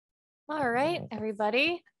All right,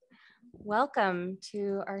 everybody. Welcome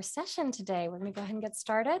to our session today. We're going to go ahead and get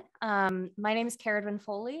started. My name is Caradwin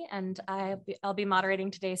Foley, and I'll be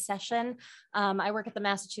moderating today's session. I work at the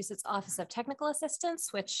Massachusetts Office of Technical Assistance,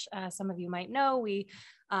 which some of you might know. We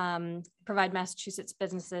provide Massachusetts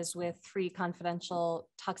businesses with free, confidential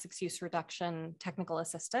toxics use reduction technical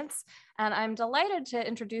assistance. And I'm delighted to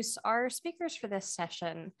introduce our speakers for this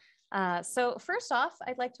session. So first off,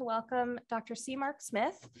 I'd like to welcome Dr. C. Mark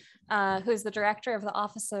Smith, who is the Director of the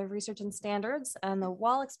Office of Research and Standards and the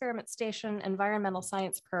Wall Experiment Station Environmental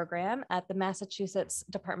Science Program at the Massachusetts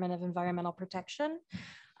Department of Environmental Protection.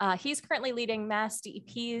 He's currently leading Mass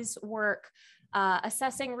DEP's work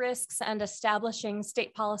assessing risks and establishing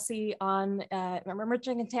state policy on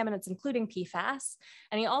emerging contaminants, including PFAS.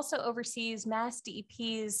 And he also oversees Mass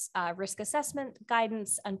DEP's risk assessment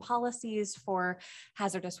guidance and policies for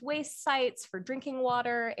hazardous waste sites, for drinking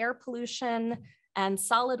water, air pollution, and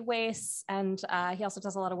solid waste. And he also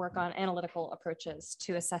does a lot of work on analytical approaches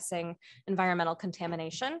to assessing environmental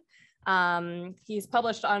contamination. He's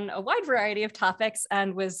published on a wide variety of topics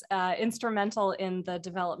and was instrumental in the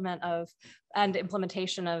development of and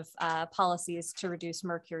implementation of policies to reduce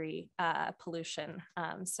mercury pollution.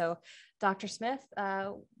 So Dr. Smith,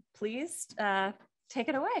 please take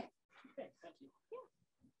it away. Okay, thank you.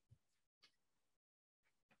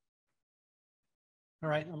 All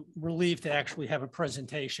right, I'm relieved to actually have a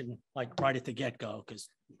presentation like right at the get-go, because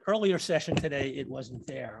earlier session today, it wasn't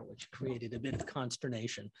there, which created a bit of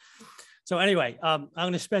consternation. So anyway, I'm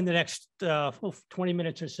going to spend the next 20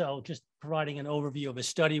 minutes or so just providing an overview of a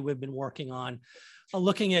study we've been working on,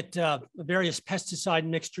 looking at various pesticide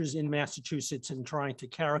mixtures in Massachusetts and trying to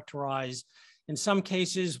characterize, in some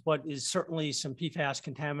cases, what is certainly some PFAS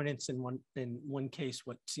contaminants, and in one case,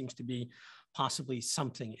 what seems to be possibly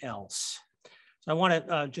something else. So I want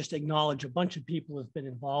to just acknowledge a bunch of people who have been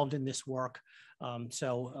involved in this work.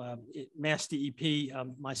 Mass DEP,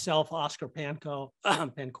 myself, Oscar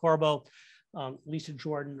Pancorbo, Lisa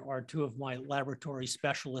Jordan are two of my laboratory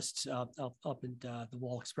specialists up at the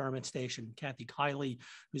Wall Experiment Station. Kathy Kiley,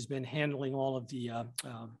 who's been handling all of the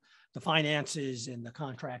finances and the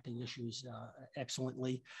contracting issues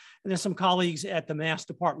excellently. And there's some colleagues at the Mass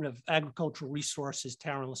Department of Agricultural Resources,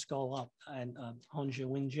 Taryn Lascola and Honja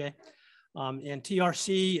Winje. And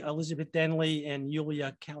TRC, Elizabeth Denley and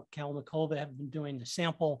Yulia Kalmakova have been doing the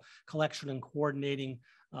sample collection and coordinating,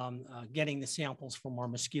 getting the samples from our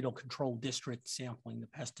mosquito control district, sampling the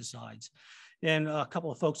pesticides. And a couple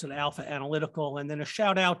of folks at Alpha Analytical, and then a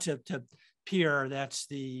shout out to PEER, that's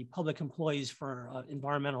the Public Employees for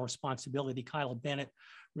Environmental Responsibility. Kyla Bennett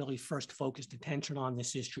really first focused attention on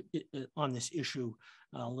this issue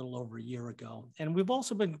a little over a year ago. And we've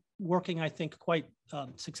also been working, I think, quite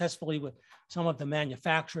successfully with some of the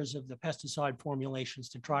manufacturers of the pesticide formulations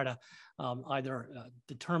to try to either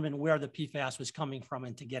determine where the PFAS was coming from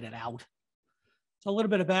and to get it out. So a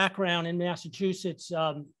little bit of background in Massachusetts,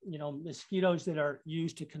 mosquitoes that are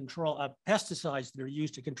used to control, pesticides that are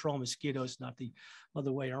used to control mosquitoes, not the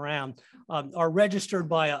other way around, are registered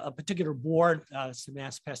by a particular board, it's the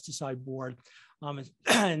Mass Pesticide Board,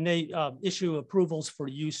 and they issue approvals for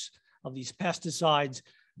use of these pesticides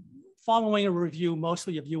following a review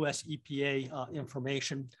mostly of US EPA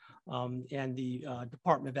information, and the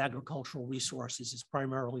Department of Agricultural Resources is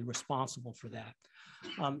primarily responsible for that.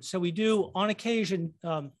 So we do, on occasion,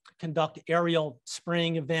 conduct aerial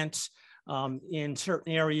spraying events in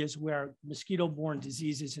certain areas where mosquito-borne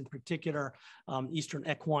diseases, in particular, Eastern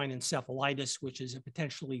equine encephalitis, which is a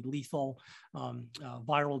potentially lethal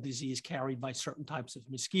viral disease carried by certain types of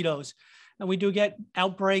mosquitoes. And we do get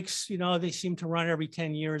outbreaks, they seem to run every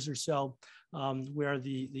 10 years or so, where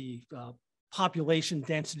the population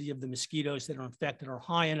density of the mosquitoes that are infected are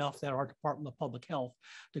high enough that our Department of Public Health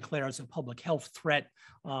declares a public health threat.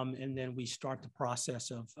 And then we start the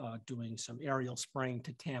process of doing some aerial spraying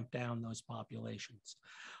to tamp down those populations.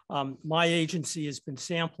 My agency has been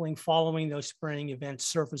sampling following those spraying events,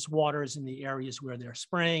 surface waters in the areas where they're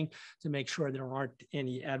spraying to make sure there aren't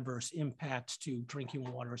any adverse impacts to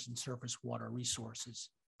drinking waters and surface water resources.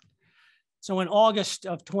 So in August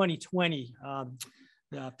of 2020,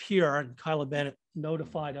 PEER and Kyla Bennett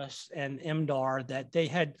notified us and MDAR that they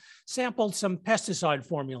had sampled some pesticide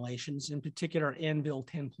formulations, in particular Anvil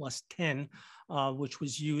 10+10, which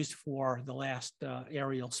was used for the last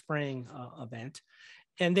aerial spraying event.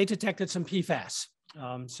 And they detected some PFAS.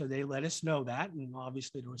 So they let us know that, and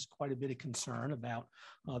obviously there was quite a bit of concern about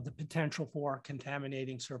the potential for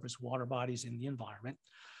contaminating surface water bodies in the environment.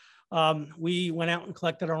 We went out and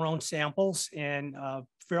collected our own samples and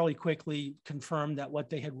fairly quickly confirmed that what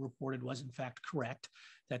they had reported was in fact correct,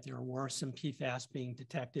 that there were some PFAS being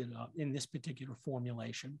detected in this particular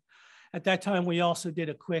formulation. At that time, we also did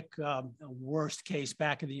a quick worst case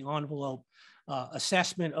back of the envelope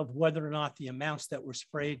assessment of whether or not the amounts that were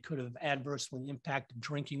sprayed could have adversely impacted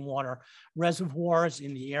drinking water reservoirs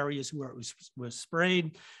in the areas where it was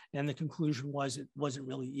sprayed. And the conclusion was it wasn't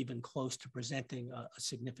really even close to presenting a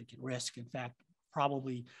significant risk. In fact,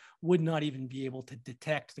 probably would not even be able to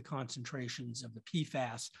detect the concentrations of the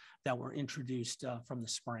PFAS that were introduced from the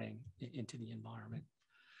spraying into the environment.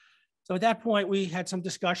 So at that point, we had some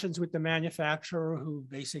discussions with the manufacturer who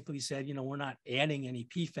basically said, you know, we're not adding any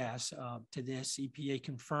PFAS to this. EPA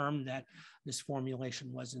confirmed that this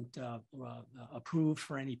formulation wasn't approved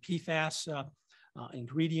for any PFAS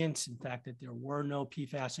ingredients. In fact, that there were no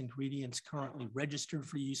PFAS ingredients currently registered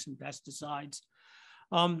for use in pesticides.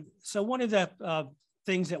 So one of the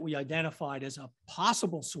things that we identified as a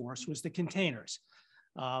possible source was the containers.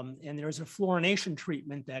 And there's a fluorination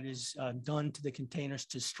treatment that is done to the containers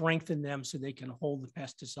to strengthen them so they can hold the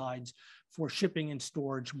pesticides for shipping and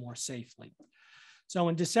storage more safely. So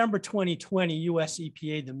in December 2020, US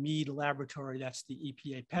EPA, the Mead laboratory, that's the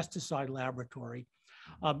EPA pesticide laboratory,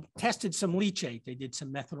 tested some leachate. They did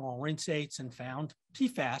some methanol rinsates and found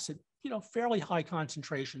PFAS at, you know, fairly high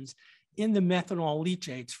concentrations in the methanol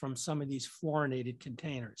leachates from some of these fluorinated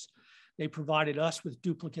containers. They provided us with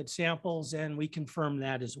duplicate samples and we confirmed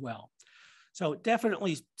that as well. So it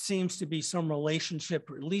definitely seems to be some relationship,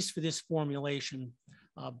 or at least for this formulation,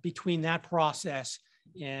 between that process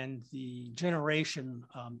and the generation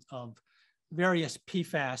of various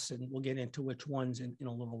PFAS, and we'll get into which ones in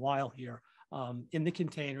a little while here, in the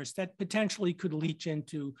containers that potentially could leach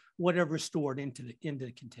into whatever's stored into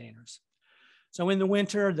the containers. So in the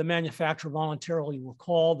winter, the manufacturer voluntarily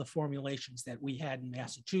recalled the formulations that we had in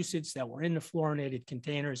Massachusetts that were in the fluorinated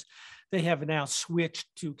containers. They have now switched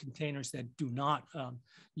to containers that do not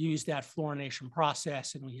use that fluorination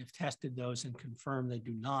process, and we have tested those and confirmed they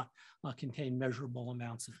do not contain measurable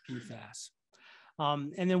amounts of PFAS.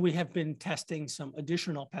 And then we have been testing some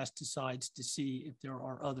additional pesticides to see if there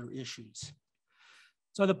are other issues.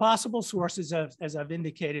 So the possible sources, as I've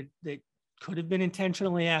indicated, they could have been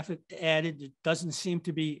intentionally added. It doesn't seem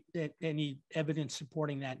to be any evidence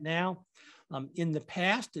supporting that now. In the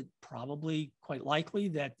past, it probably quite likely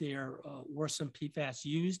that there were some PFAS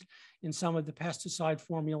used in some of the pesticide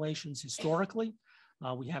formulations historically.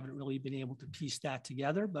 We haven't really been able to piece that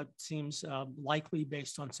together, but seems likely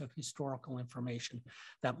based on some historical information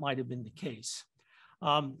that might have been the case.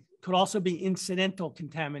 Could also be incidental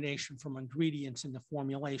contamination from ingredients in the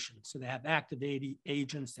formulation. So they have active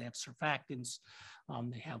agents, they have surfactants,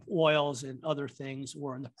 they have oils and other things,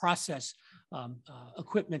 or in the process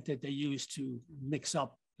equipment that they use to mix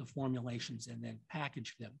up the formulations and then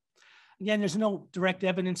package them. Again, there's no direct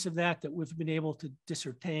evidence of that we've been able to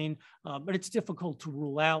discern, but it's difficult to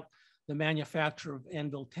rule out. The manufacturer of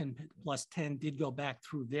Envil 10+10 did go back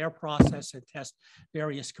through their process and test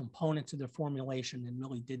various components of their formulation and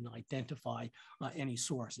really didn't identify any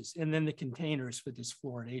sources. And then the containers for this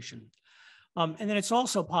fluorination. And then it's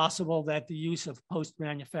also possible that the use of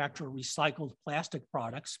post-manufacturer recycled plastic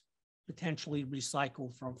products, potentially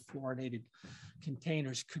recycled from fluorinated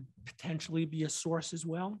containers, could potentially be a source as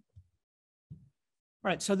well. All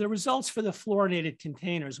right, so the results for the fluorinated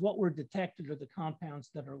containers, what were detected are the compounds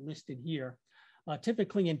that are listed here,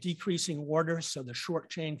 typically in decreasing order. So the short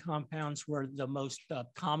chain compounds were the most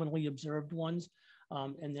commonly observed ones,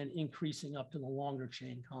 and then increasing up to the longer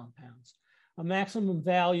chain compounds. A maximum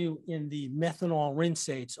value in the methanol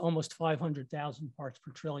rinsates, almost 500,000 parts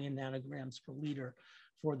per trillion nanograms per liter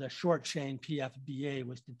for the short chain PFBA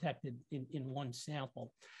was detected in one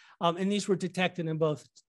sample. And these were detected in both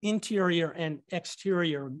interior and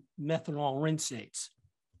exterior methanol rinsates.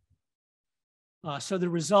 So the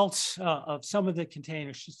results of some of the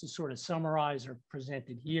containers, just to sort of summarize, are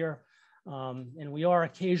presented here. And we are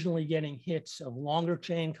occasionally getting hits of longer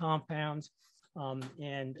chain compounds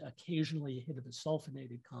and occasionally a hit of a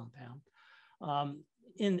sulfonated compound.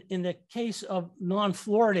 In the case of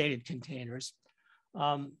non-fluoridated containers,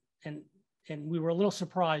 and we were a little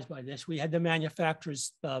surprised by this. We had the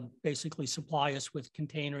manufacturers basically supply us with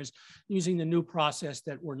containers using the new process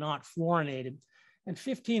that were not fluorinated. And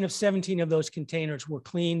 15 of 17 of those containers were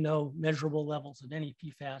clean, no measurable levels of any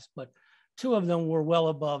PFAS, but 2 of them were well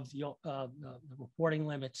above the reporting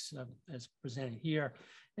limits as presented here.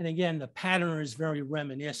 And again, the pattern is very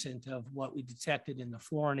reminiscent of what we detected in the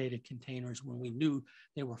fluorinated containers when we knew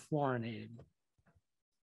they were fluorinated.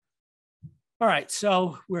 All right,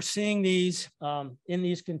 so we're seeing these in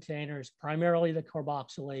these containers, primarily the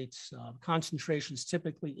carboxylates, concentrations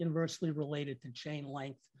typically inversely related to chain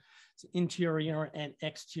length. interior and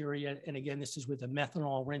exterior. And again, this is with a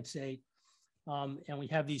methanol rinsate. And we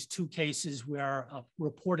have these two cases where a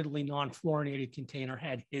reportedly non-fluorinated container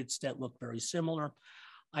had hits that look very similar.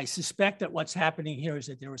 I suspect that what's happening here is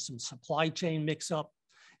that there was some supply chain mix-up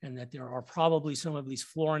and that there are probably some of these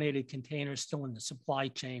fluorinated containers still in the supply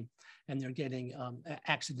chain, and they're getting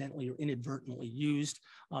accidentally or inadvertently used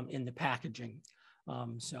in the packaging.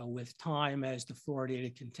 So with time, as the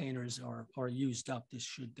fluorinated containers are used up, this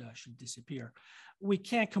should disappear. We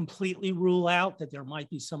can't completely rule out that there might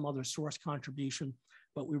be some other source contribution,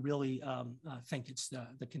 but we really think it's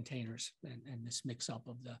the containers and this mix-up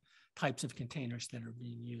of the types of containers that are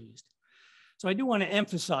being used. So I do want to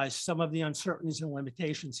emphasize some of the uncertainties and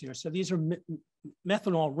limitations here. So these are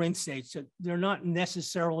methanol rinsates. So they're not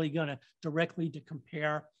necessarily going to directly to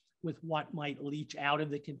compare with what might leach out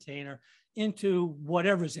of the container into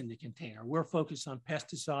whatever's in the container. We're focused on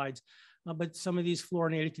pesticides, but some of these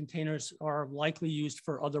fluorinated containers are likely used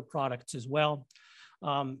for other products as well.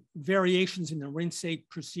 Variations in the rinsate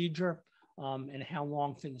procedure and how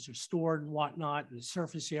long things are stored and whatnot. And the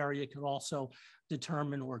surface area could also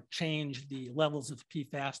determine or change the levels of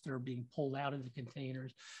PFAS that are being pulled out of the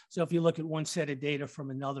containers. So if you look at one set of data from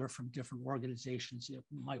another from different organizations, you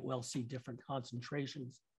might well see different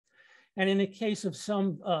concentrations. And in the case of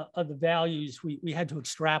some of the values, we had to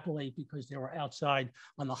extrapolate because they were outside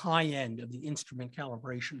on the high end of the instrument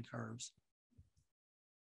calibration curves.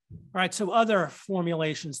 All right, so other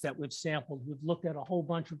formulations that we've sampled, we've looked at a whole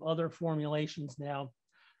bunch of other formulations now.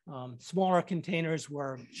 Smaller containers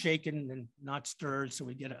were shaken and not stirred, so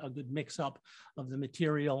we get a good mix up of the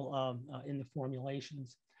material in the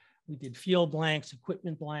formulations. We did field blanks,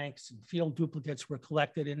 equipment blanks, and field duplicates were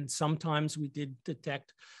collected, and sometimes we did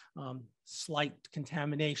detect slight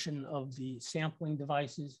contamination of the sampling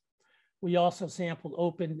devices. We also sampled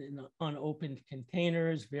opened and unopened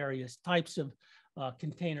containers, various types of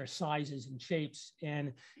container sizes and shapes,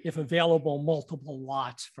 and if available, multiple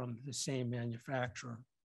lots from the same manufacturer.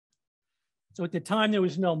 So at the time, there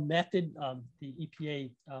was no method. The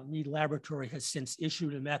EPA Mead Laboratory has since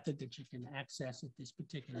issued a method that you can access at this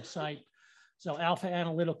particular site. So Alpha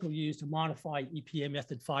Analytical used a modified EPA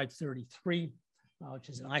method 533, which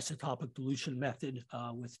is an isotopic dilution method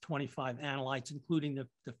with 25 analytes, including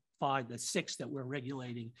the 6 that we're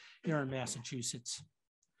regulating here in Massachusetts.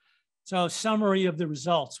 So summary of the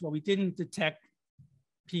results. Well, we didn't detect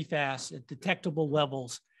PFAS at detectable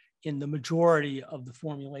levels in the majority of the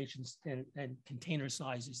formulations and container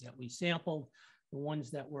sizes that we sampled. The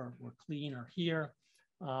ones that were clean are here.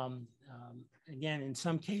 Again, in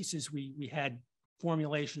some cases, we had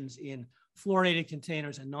formulations in fluorinated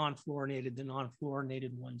containers and non-fluorinated. The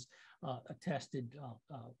non-fluorinated ones attested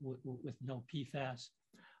with no PFAS.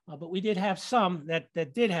 But we did have some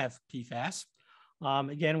that did have PFAS.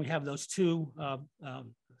 Again, we have those two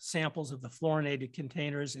samples of the fluorinated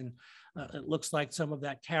containers, and it looks like some of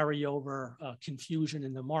that carryover confusion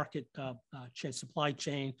in the market supply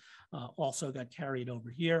chain also got carried over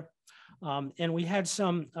here. And we had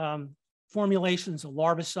some formulations of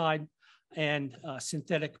larvicide and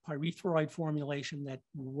synthetic pyrethroid formulation that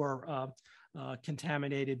were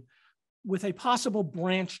contaminated with a possible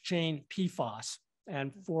branch chain PFAS.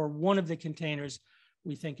 And for one of the containers,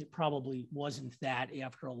 we think it probably wasn't that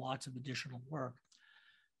after lots of additional work.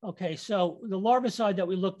 Okay, so the larvicide that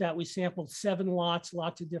we looked at, we sampled 7 lots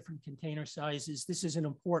of different container sizes. This is an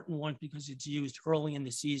important one because it's used early in the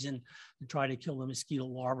season to try to kill the mosquito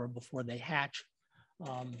larvae before they hatch.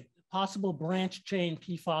 Possible branch chain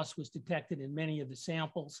PFAS was detected in many of the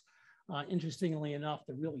samples. Interestingly enough,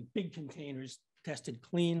 the really big containers tested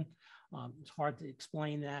clean. It's hard to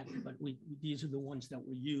explain that, but these are the ones that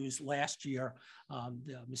were used last year.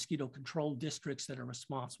 The mosquito control districts that are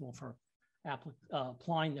responsible for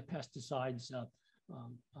applying the pesticides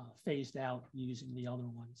phased out using the other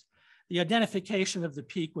ones. The identification of the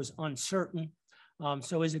peak was uncertain.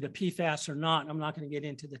 So is it a PFAS or not? I'm not going to get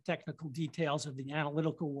into the technical details of the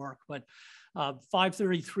analytical work, but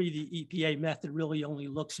 533, the EPA method really only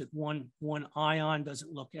looks at one ion,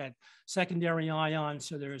 doesn't look at secondary ions.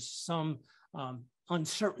 So there's some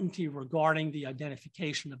uncertainty regarding the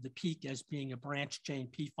identification of the peak as being a branch chain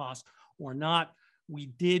PFAS or not. We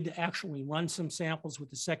did actually run some samples with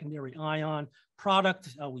the secondary ion product.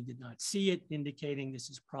 We did not see it, indicating this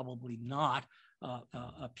is probably not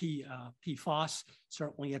a PFAS.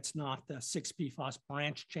 Certainly it's not the 6-PFAS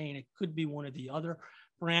branch chain. It could be one of the other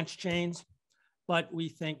branch chains, but we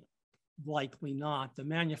think likely not. The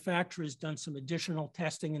manufacturer has done some additional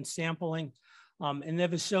testing and sampling And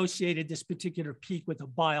they've associated this particular peak with a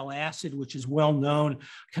bile acid, which is well-known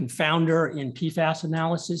confounder in PFAS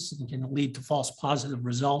analysis and can lead to false positive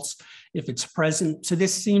results if it's present. So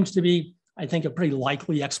this seems to be, I think, a pretty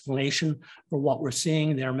likely explanation for what we're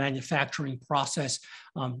seeing. Their manufacturing process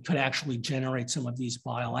could actually generate some of these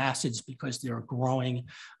bile acids because they're growing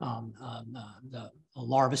the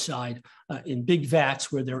larvicide in big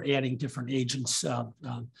vats where they're adding different agents to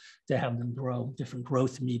have them grow, different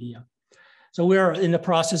growth media. So we're in the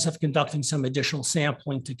process of conducting some additional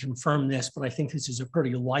sampling to confirm this, but I think this is a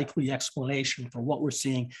pretty likely explanation for what we're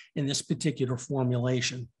seeing in this particular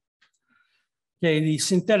formulation. Okay, the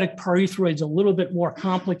synthetic pyrethroid is a little bit more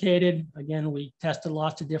complicated. Again, we tested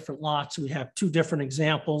lots of different lots. We have two different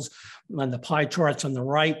examples on the pie charts on the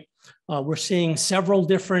right. We're seeing several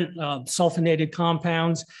different sulfonated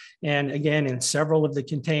compounds. And again, in several of the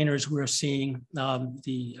containers, we're seeing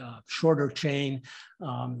the shorter chain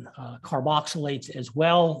carboxylates as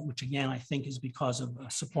well, which again, I think is because of a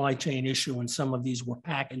supply chain issue, and some of these were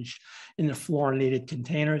packaged in the fluorinated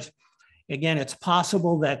containers. Again, it's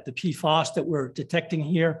possible that the PFAS that we're detecting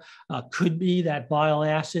here could be that bile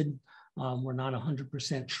acid. We're not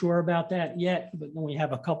 100% sure about that yet, but then we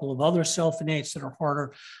have a couple of other sulfonates that are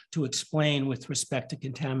harder to explain with respect to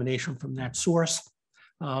contamination from that source.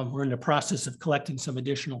 We're in the process of collecting some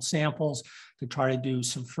additional samples to try to do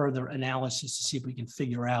some further analysis to see if we can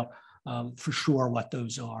figure out for sure what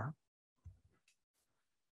those are.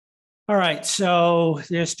 All right, so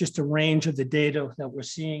there's just a range of the data that we're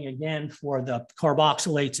seeing. Again, for the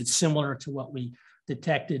carboxylates, it's similar to what we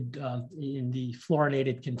detected in the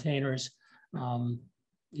fluorinated containers,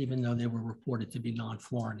 even though they were reported to be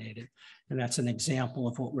non-fluorinated. And that's an example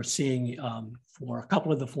of what we're seeing for a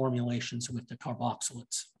couple of the formulations with the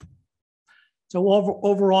carboxylates. So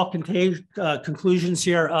overall conclusions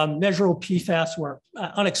here, measurable PFAS were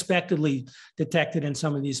unexpectedly detected in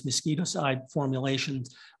some of these mosquito-side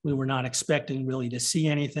formulations. We were not expecting really to see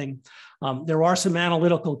anything. There are some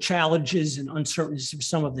analytical challenges and uncertainties for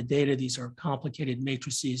some of the data. These are complicated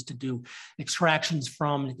matrices to do extractions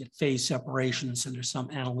from, to get phase separations. So there's some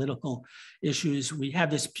analytical issues. We have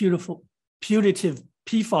this putative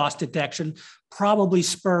PFAS detection, probably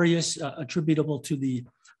spurious, attributable to the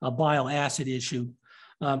bile acid issue.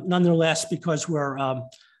 Nonetheless, because we're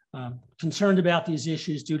concerned about these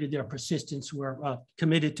issues due to their persistence, we're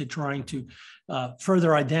committed to trying to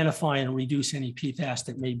further identify and reduce any PFAS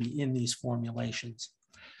that may be in these formulations.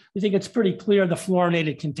 We think it's pretty clear the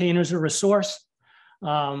fluorinated containers are a source.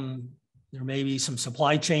 There may be some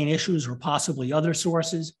supply chain issues or possibly other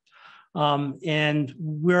sources. And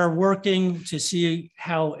we're working to see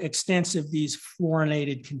how extensive these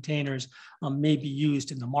fluorinated containers may be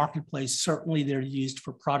used in the marketplace. Certainly they're used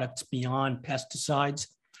for products beyond pesticides.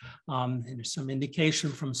 And there's some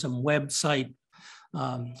indication from some website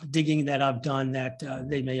digging that I've done that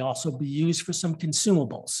they may also be used for some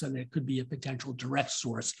consumables. So there could be a potential direct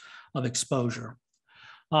source of exposure.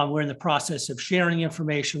 We're in the process of sharing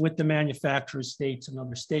information with the manufacturers, states, and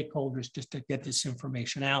other stakeholders just to get this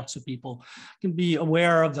information out so people can be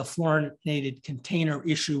aware of the fluorinated container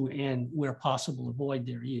issue and, where possible, avoid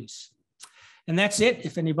their use. And that's it.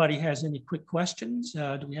 If anybody has any quick questions,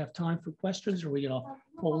 do we have time for questions, or are we going to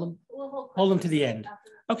hold them? We'll hold them to the end.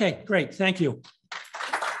 Okay, great. Thank you.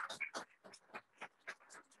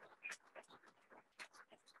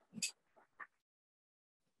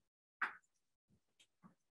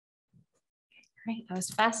 Great, that was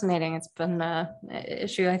fascinating. It's been an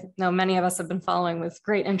issue I know many of us have been following with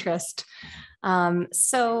great interest.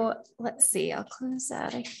 So let's see, I'll close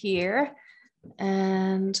out of here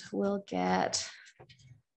and we'll get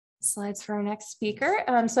slides for our next speaker.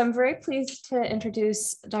 So I'm very pleased to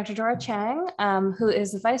introduce Dr. Dora Chiang, who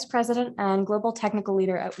is the Vice President and Global Technical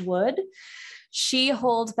Leader at Wood. She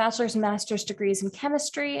holds bachelor's and master's degrees in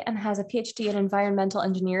chemistry and has a PhD in environmental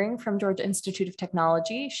engineering from Georgia Institute of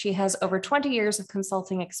Technology. She has over 20 years of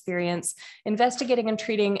consulting experience investigating and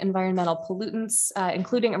treating environmental pollutants,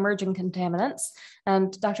 including emerging contaminants.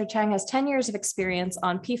 And Dr. Chiang has 10 years of experience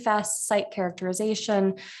on PFAS site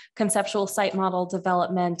characterization, conceptual site model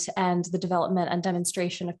development, and the development and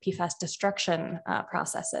demonstration of PFAS destruction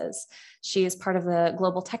processes. She is part of the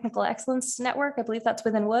Global Technical Excellence Network. I believe that's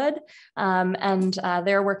within Wood. And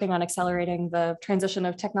they're working on accelerating the transition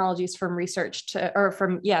of technologies from research to,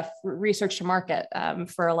 research to market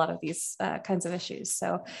for a lot of these kinds of issues.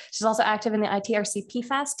 So she's also active in the ITRC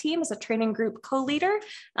PFAS team as a training group co-leader,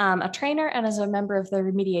 a trainer, and as a member of the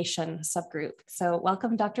remediation subgroup. So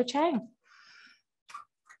welcome, Dr. Chiang.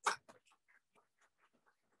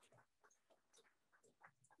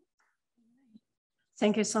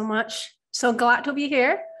 Thank you so much. So glad to be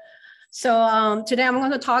here. So today I'm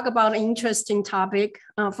going to talk about an interesting topic,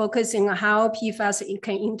 focusing on how PFAS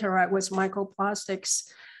can interact with microplastics.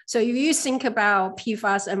 So if you think about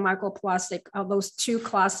PFAS and microplastic, those two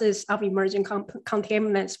classes of emerging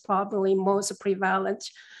contaminants probably most prevalent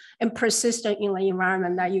and persistent in the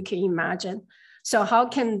environment that you can imagine. So how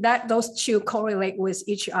can those two correlate with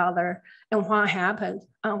each other, and what happened?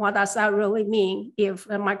 What does that really mean if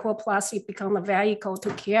a microplastic becomes a vehicle to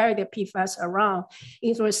carry the PFAS around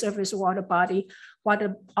into a surface water body? What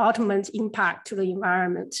the ultimate impact to the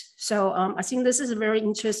environment? So I think this is a very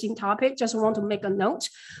interesting topic. Just want to make a note.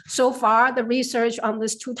 So far, the research on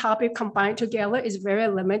these two topics combined together is very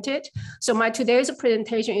limited. So my today's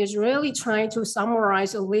presentation is really trying to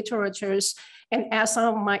summarize the literatures and add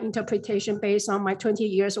some of my interpretation based on my 20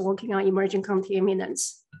 years working on emerging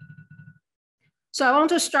contaminants. So I want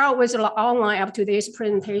to start with the outline of today's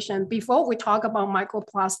presentation. Before we talk about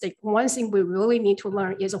microplastic, one thing we really need to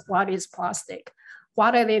learn is what is plastic?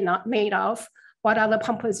 What are they not made of? What are the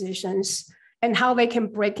compositions? And how they can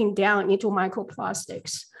break down into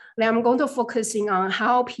microplastics. Then I'm going to focus on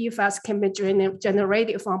how PFAS can be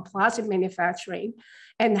generated from plastic manufacturing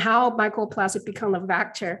and how microplastic become a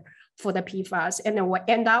vector for the PFAS. And then we'll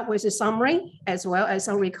end up with a summary as well as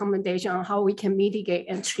some recommendation on how we can mitigate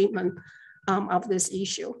and treatment of this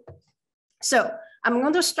issue. So I'm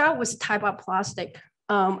going to start with the type of plastic.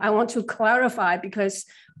 I want to clarify because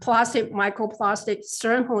plastic, microplastic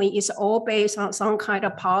certainly is all based on some kind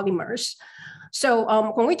of polymers.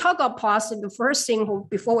 So when we talk about plastic, the first thing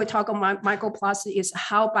before we talk about microplastic is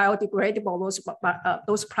how biodegradable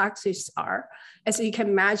those plastics are. As you can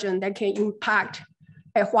imagine, that can impact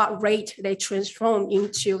at what rate they transform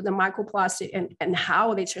into the microplastic and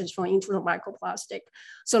how they transform into the microplastic.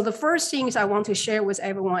 So the first things I want to share with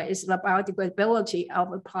everyone is the biodegradability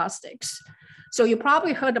of the plastics. So you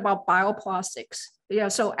probably heard about bioplastics. Yeah,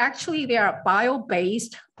 so actually they are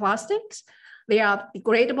bio-based plastics. They are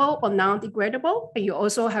degradable or non-degradable, and you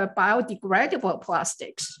also have biodegradable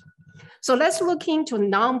plastics. So let's look into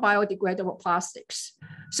non-biodegradable plastics.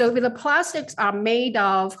 So the plastics are made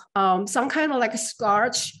of some kind of like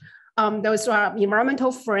starch. Those are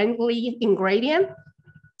environmental friendly ingredient,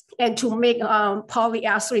 and to make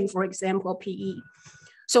polyethylene, for example, PE.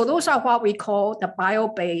 So those are what we call the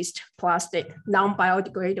bio-based plastic,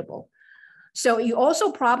 non-biodegradable. So you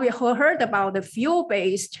also probably heard about the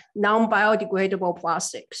fuel-based non-biodegradable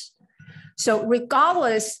plastics. So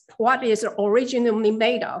regardless what is originally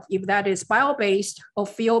made of, if that is bio-based or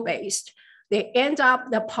fuel-based, they end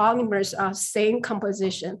up, the polymers are same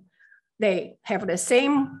composition. They have the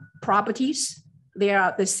same properties. They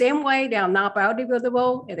are the same way, they are not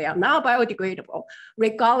biodegradable, and they are not biodegradable,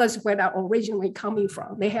 regardless where they're originally coming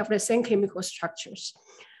from. They have the same chemical structures.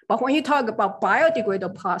 But when you talk about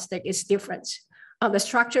biodegradable plastic, it's different. The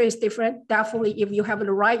structure is different. Definitely, if you have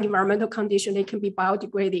the right environmental condition, they can be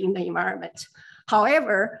biodegraded in the environment.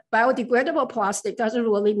 However, biodegradable plastic doesn't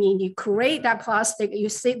really mean you create that plastic, you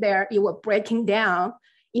sit there, it will breaking down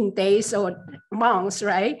in days or months,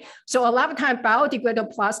 right? So a lot of times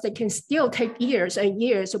biodegradable plastic can still take years and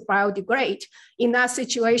years to biodegrade. In that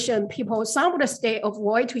situation, some of the state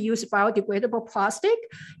avoid to use biodegradable plastic.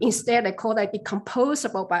 Instead, they call that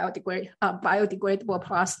decomposable biodegradable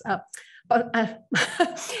plastic.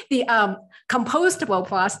 The compostable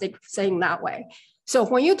plastic, saying that way. So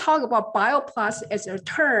when you talk about bioplastic as a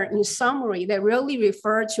term, in summary, they really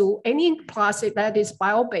refer to any plastic that is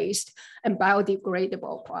bio-based and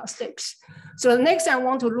biodegradable plastics. So the next I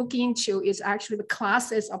want to look into is actually the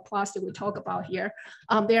classes of plastic we talk about here.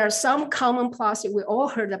 There are some common plastic we all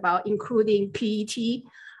heard about, including PET,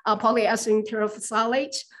 polyethylene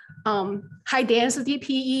terephthalate, high density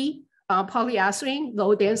PE, polyethylene,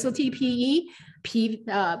 low density PE,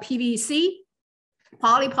 PVC,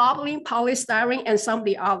 polypropylene, polystyrene, and some of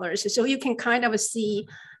the others. So you can kind of see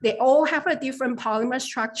they all have a different polymer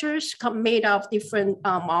structures made of different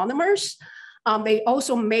monomers. They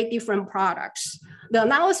also make different products. The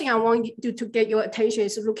another thing I want you to get your attention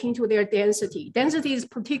is look into their density. Density is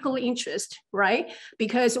particularly interest, right?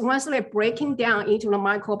 Because once they're breaking down into the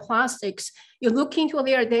microplastics, you look into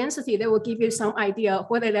their density, they will give you some idea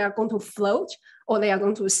whether they are going to float or they are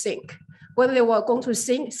going to sink. Whether they were going to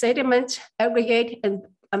sink, sediment, aggregate,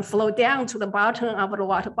 and flow down to the bottom of the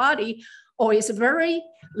water body, or it's very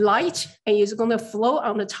light and it's going to flow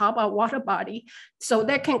on the top of water body. So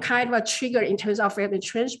that can kind of trigger in terms of fat and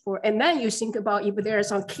transport. And then you think about if there are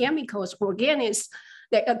some chemicals, organics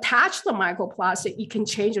that attach to the microplastic, you can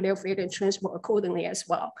change their fat and transport accordingly as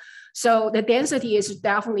well. So the density is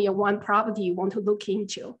definitely a one property you want to look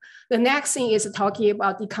into. The next thing is talking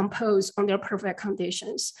about decompose under perfect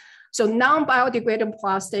conditions. So non-biodegradable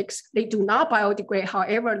plastics, they do not biodegrade.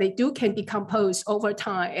 However, they can decompose over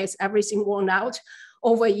time as everything worn out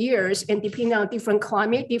over years. And depending on different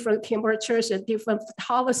climate, different temperatures, and different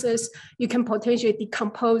photolysis, you can potentially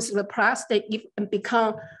decompose the plastic and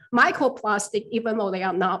become microplastic, even though they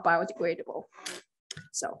are not biodegradable.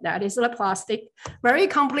 So that is the plastic. Very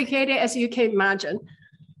complicated, as you can imagine.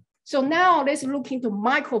 So now let's look into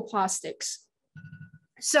microplastics.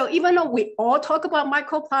 So even though we all talk about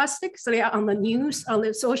microplastics, they are on the news, on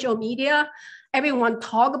the social media, everyone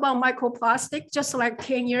talk about microplastic, just like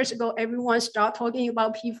 10 years ago, everyone started talking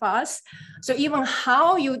about PFAS. So even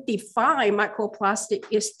how you define microplastic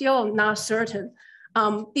is still not certain.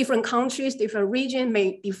 Different countries, different regions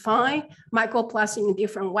may define microplastic in a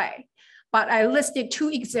different way. But I listed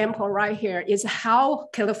 2 examples right here is how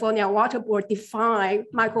California Water Board define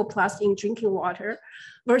microplastic in drinking water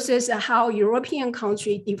versus how European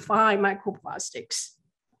countries define microplastics.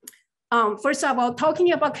 First of all,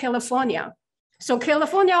 talking about California. So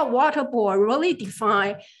California Water Board really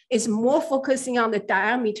is more focusing on the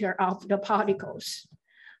diameter of the particles.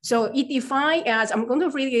 So it defined as, I'm going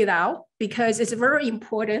to read it out because it's very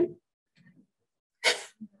important.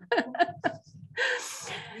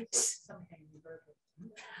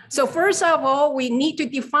 So first of all, we need to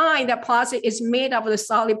define that plastic is made of the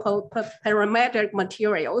solid parametric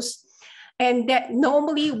materials, and that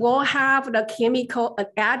normally will have the chemical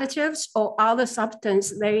additives or other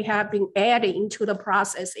substance they have been added into the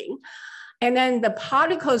processing. And then the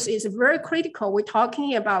particles is very critical. We're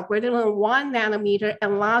talking about greater than 1 nanometer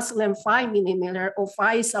and less than 5 millimeter or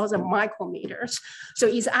 5,000 micrometers. So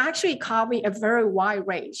it's actually covering a very wide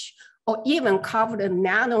range, or even cover the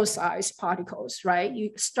nano-sized particles, right? You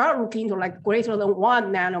start looking to like greater than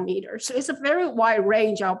 1 nanometer. So it's a very wide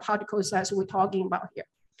range of particles that we're talking about here.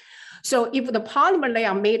 So if the polymer they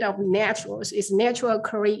are made of naturals, its natural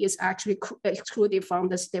occurring is actually excluded from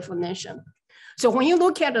this definition. So when you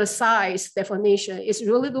look at the size definition, it's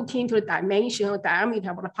really looking to the dimension or diameter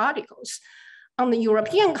of the particles. On the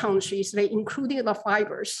European countries, they included the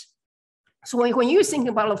fibers. So when you think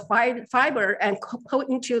about a fiber and put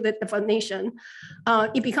into the definition,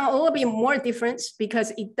 it becomes a little bit more different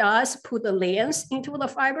because it does put the length into the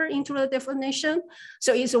fiber into the definition.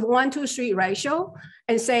 So it's a 1-to-3 ratio.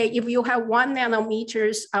 And say if you have 1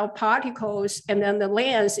 nanometers of particles, and then the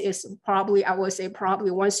length is probably, I would say probably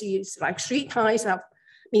once it's like 3 times of,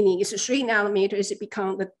 meaning it's 3 nanometers,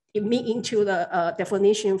 it meet into the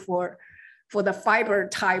definition for the fiber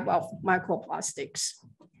type of microplastics.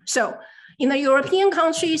 So in the European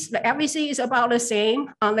countries, everything is about the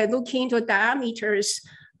same. They look into diameters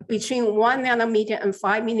between 1 nanometer and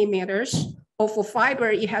 5 millimeters. Or for fiber,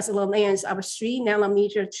 it has a length of 3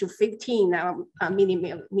 nanometer to 15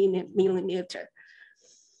 millimeter.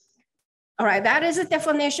 All right, that is a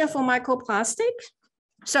definition for microplastic.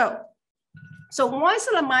 So once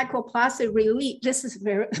the microplastic release, this is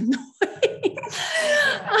very annoying.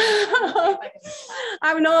 I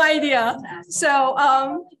have no idea. So,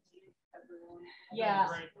 yeah,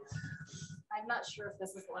 I'm not sure if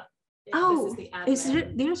this is one. Oh,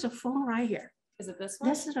 there's a phone right here. Is it this one?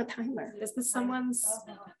 This is a timer. Is this someone's?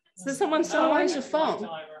 Is this someone's phone?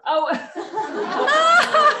 Oh, I'm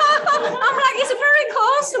like, it's very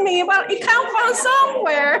close to me, but it comes from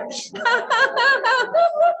somewhere.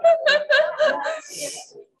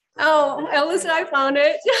 Oh, at least I found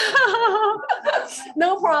it.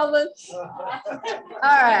 No problem.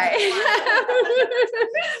 All right.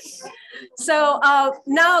 So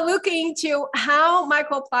now looking into how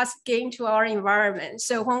microplastics get into our environment.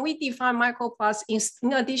 So when we define microplastics,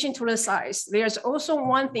 in addition to the size, there's also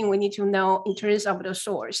one thing we need to know in terms of the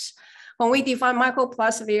source. When we define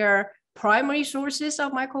microplastics, there are primary sources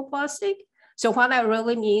of microplastic. So what that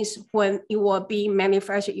really means, when it will be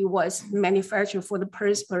manufactured, it was manufactured for the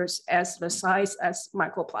purpose as the size as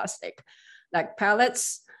microplastic, like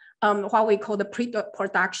pellets, what we call the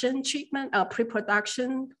pre-production treatment,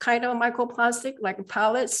 pre-production kind of microplastic, like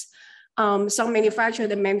pellets. Some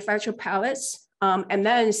manufacture pellets, and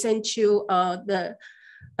then sent to the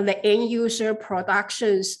end user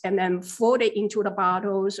productions, and then fold it into the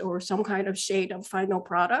bottles or some kind of shade of final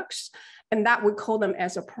products. And that we call them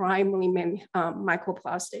as a primary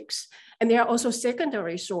microplastics. And there are also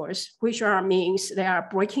secondary source, which means they are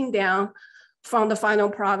breaking down from the final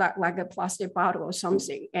product, like a plastic bottle or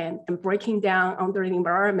something, and breaking down under the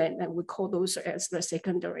environment, and we call those as the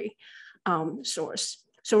secondary source.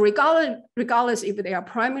 So regardless if they are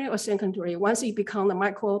primary or secondary, once it becomes the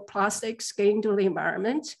microplastics get into the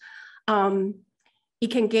environment, it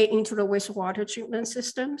can get into the wastewater treatment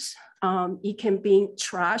systems. It can be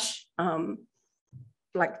trash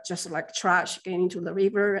just like trash getting into the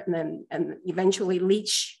river and eventually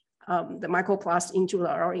leach the microplastic into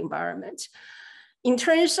our environment. In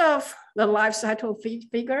terms of the life cycle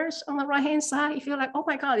figures on the right-hand side, you feel like, oh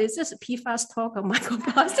my God, is this a PFAS talk or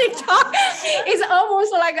microplastic talk? It's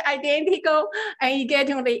almost like identical. And you get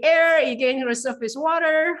into the air, you get into the surface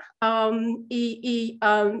water, you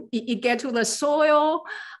get to the soil,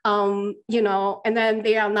 you know, and then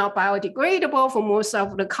they are now biodegradable for most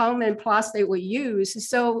of the common plastic we use.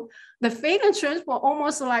 So the fate and transport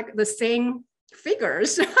almost like the same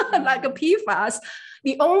figures, like a PFAS.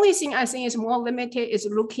 The only thing I think is more limited is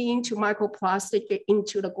looking into microplastic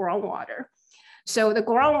into the groundwater. So the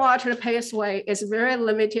groundwater pathway is very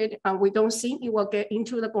limited. We don't think it will get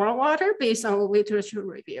into the groundwater based on the literature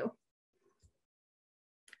review.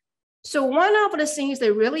 So one of the things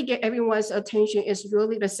that really get everyone's attention is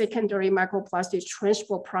really the secondary microplastic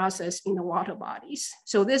transport process in the water bodies.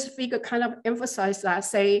 So this figure kind of emphasizes that,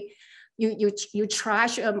 say, you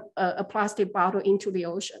trash a plastic bottle into the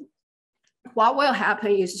ocean. What will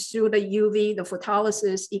happen is through the UV, the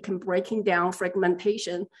photolysis, it can breaking down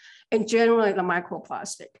fragmentation and generate the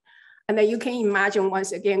microplastic. And then you can imagine,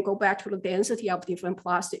 once again, go back to the density of different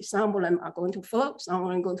plastics. Some of them are going to float, some of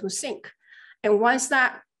them are going to sink. And once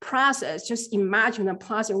that process, just imagine the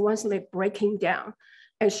plastic, once they're breaking down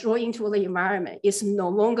and throw into the environment, it's no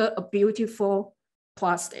longer a beautiful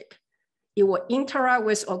plastic. It will interact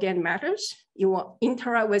with organic matters. It will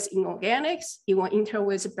interact with inorganics. It will interact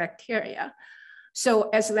with bacteria. So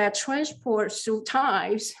as that transport through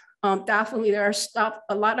times, definitely there are stuff,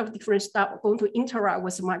 a lot of different stuff going to interact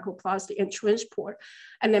with microplastic and transport,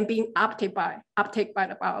 and then being uptake by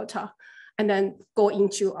the biota, and then go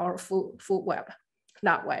into our food web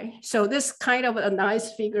that way. So this kind of a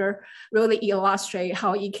nice figure really illustrate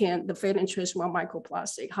how you can, the fate and transport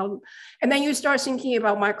microplastic, and then you start thinking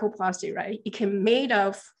about microplastic, right? It can made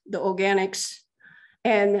of the organics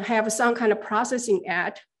and have some kind of processing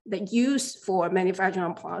at that used for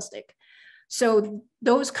manufacturing plastic. So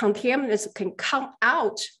those contaminants can come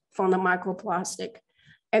out from the microplastic.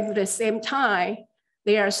 At the same time,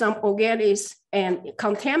 there are some organics and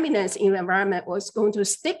contaminants in the environment was going to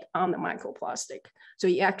stick on the microplastic. So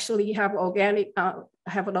you actually have the organic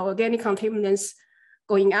contaminants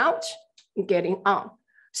going out and getting on.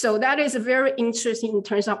 So that is very interesting in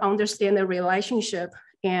terms of understanding the relationship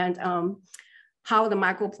and how the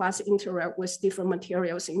microplastic interact with different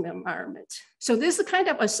materials in the environment. So this is kind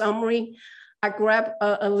of a summary. I grabbed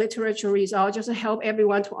a literature result just to help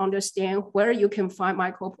everyone to understand where you can find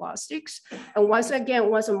microplastics. And once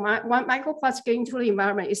again, once one microplastic get into the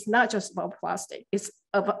environment, it's not just about plastic, it's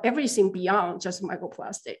about everything beyond just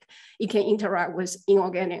microplastic. It can interact with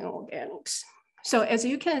inorganic and organics. So as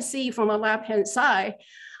you can see from the left-hand side,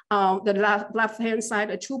 the left-hand side,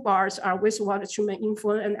 the two bars are wastewater treatment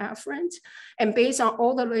influent and effluent. And based on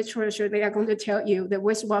all the literature, they are going to tell you that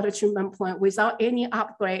wastewater treatment plant, without any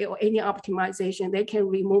upgrade or any optimization, they can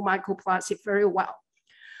remove microplastic very well.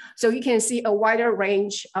 So you can see a wider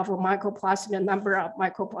range of microplastic, the number of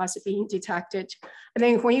microplastic being detected. And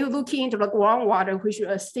then when you look into the groundwater, which is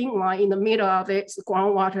a thin line in the middle of it, the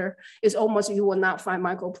groundwater is almost, you will not find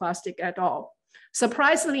microplastic at all.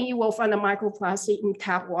 Surprisingly, you will find a microplastic in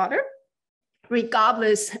tap water,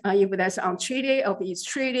 regardless if that's untreated or if it's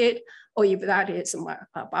treated, or if that is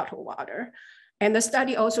bottled water. And the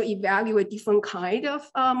study also evaluate different kind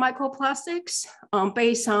of microplastics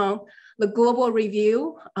based on the global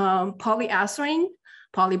review. Polyethylene,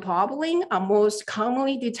 polypropylene are most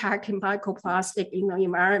commonly detected microplastic in the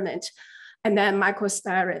environment, and then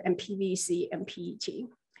microstyrene and PVC and PET.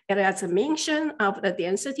 And as a mention of the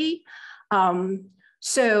density,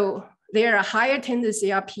 so there are higher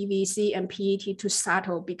tendency of PVC and PET to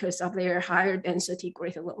settle because of their higher density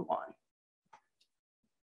greater than 1.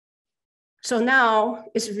 So now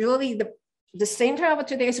it's really the center of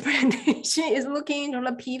today's presentation is looking into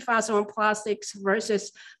the PFAS on plastics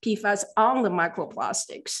versus PFAS on the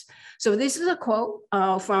microplastics. So this is a quote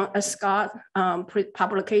from a Scott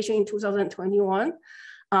publication in 2021.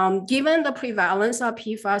 Given the prevalence of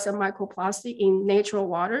PFAS and microplastic in natural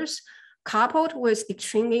waters, coupled with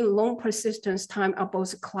extremely long persistence time of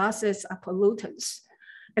both classes of pollutants.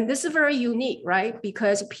 And this is very unique, right?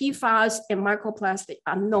 Because PFAS and microplastic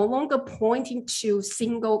are no longer pointing to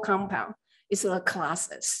single compound, it's the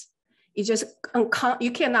classes. It just,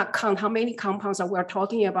 you cannot count how many compounds that we're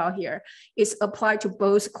talking about here. It's applied to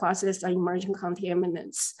both classes of emerging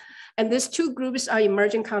contaminants. And these two groups of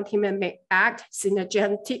emerging contaminants may act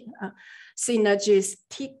synergistically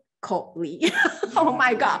coldly. Oh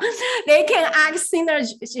my God. They can act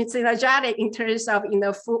synergetic in terms of in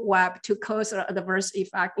the food web to cause an adverse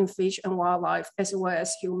effect in fish and wildlife as well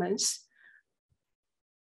as humans.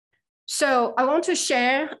 So I want to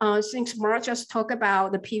share, since Mark just talked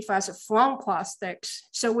about the PFAS from plastics.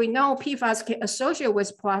 So we know PFAS can associate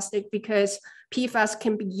with plastic because PFAS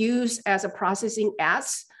can be used as a processing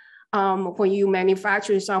aids when you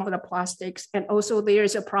manufacture some of the plastics. And also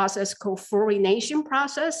there's a process called fluorination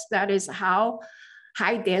process. That is how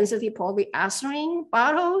high density polyethylene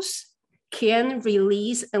bottles can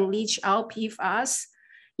release and leach out PFAS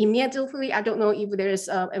immediately. I don't know if there's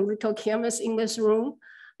a little chemist in this room,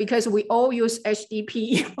 because we all use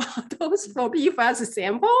HDPE bottles for PFAS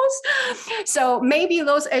samples. So maybe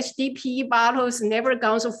those HDPE bottles never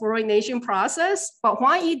gone through fluorination process, but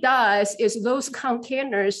what it does is those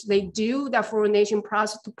containers, they do the fluorination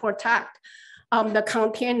process to protect the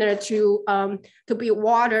container to be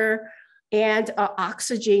water and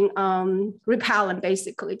oxygen repellent,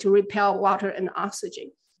 basically, to repel water and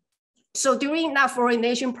oxygen. So during that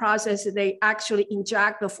fluorination process, they actually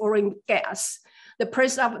inject the fluorine gas. The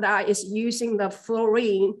purpose of that is using the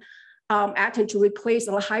fluorine atom to replace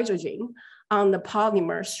the hydrogen on the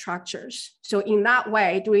polymer structures. So in that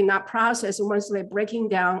way, during that process, once they're breaking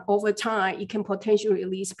down over time, it can potentially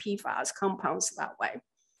release PFAS compounds that way.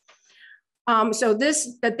 So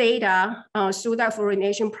the data through that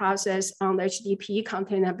fluorination process on the HDPE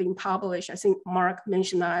content have been published. I think Mark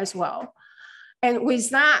mentioned that as well. And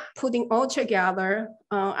with that putting all together,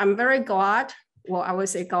 I'm very glad, well, I would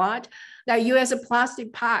say glad, that US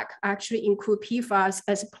plastic pack actually include PFAS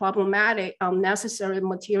as a problematic unnecessary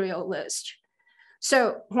material list.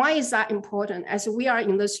 So why is that important? As we are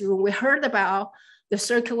in this room, we heard about the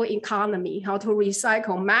circular economy, how to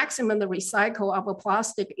recycle, maximum the recycle of a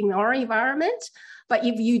plastic in our environment. But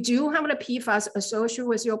if you do have the PFAS associated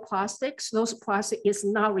with your plastics, those plastic is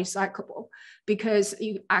not recyclable because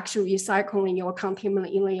you actually recycling your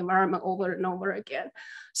contaminant in the environment over and over again.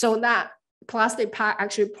 So that plastic pack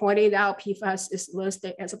actually pointed out PFAS is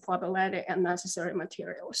listed as a problematic and necessary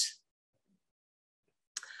materials.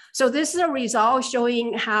 So this is a result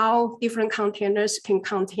showing how different containers can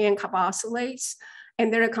contain carboxylates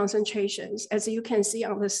and their concentrations. As you can see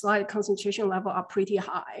on the slide, concentration level are pretty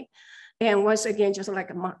high. And once again, just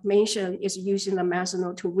like Mark mentioned, is using the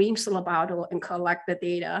methanol to rinse the bottle and collect the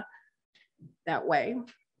data that way.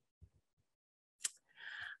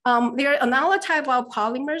 There are another type of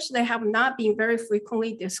polymers that have not been very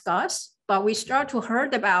frequently discussed, but we start to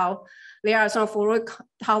heard about. There are some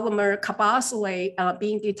fluoropolymer carboxylate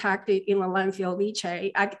being detected in the landfill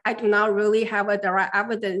leachate. I do not really have a direct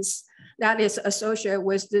evidence that is associated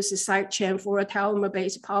with this side chain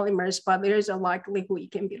fluoropolymer-based polymers, but there's a likelihood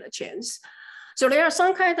it can be the chance. So there are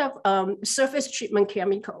some kind of surface treatment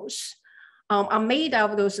chemicals are made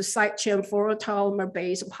of those side chain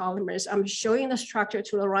fluoropolymer-based polymers. I'm showing the structure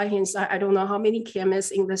to the right-hand side. I don't know how many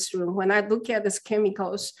chemists in this room. When I look at these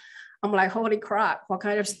chemicals, I'm like, holy crap, what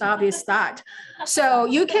kind of stuff is that? So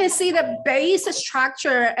you can see the base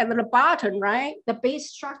structure at the bottom, right? The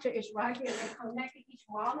base structure is right here. They connect each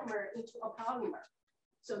monomer into a polymer.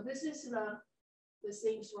 So this is the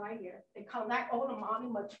things right here. They connect all the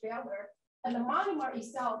monomer together. And the monomer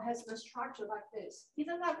itself has the structure like this.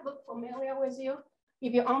 Doesn't that look familiar with you?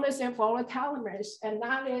 If you understand fluoropolymer, and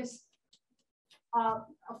that is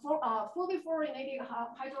fully fluorinated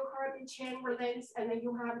hydrocarbon chain release, and then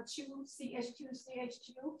you have two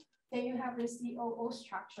CH2, then you have the COO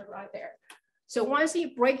structure right there. So once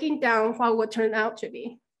you breaking down what will turn out to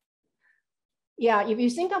be. Yeah, if you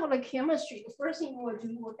think about the chemistry, the first thing you will do,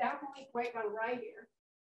 you will definitely break down right here.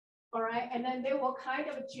 All right, and then they will kind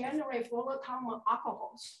of generate fluoropolymer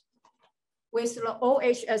alcohols with the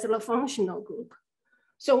OH as the functional group.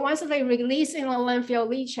 So once they release in the landfill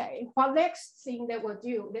leachate, what next thing they will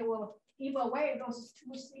do, they will give away those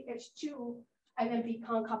two CH2 and then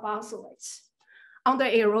become carboxylates under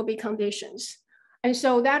aerobic conditions. And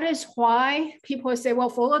so that is why people say, well,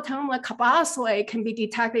 fluoropolymer carboxylate can be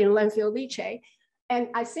detected in landfill leachate. And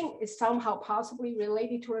I think it's somehow possibly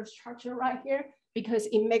related to a structure right here, because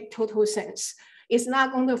it makes total sense. It's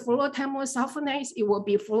not going to fluoropolymer sulfonates, it will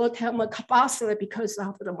be fluoropolymer carboxylate because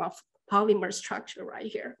of the polymer structure right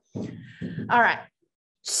here. All right,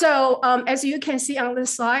 so as you can see on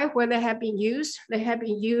this slide, where they have been used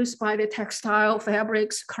by the textile,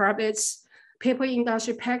 fabrics, carpets, paper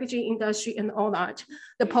industry, packaging industry, and all that.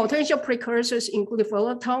 The potential precursors include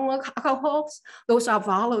fluoropolymer alcohols. Those are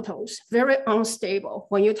volatiles, very unstable.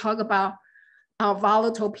 When you talk about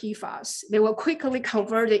volatile PFAS, they will quickly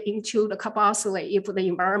convert it into the carboxylate if the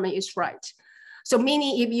environment is right. So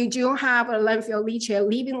meaning if you do have a landfill leachate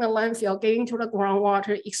leaving the landfill, getting to the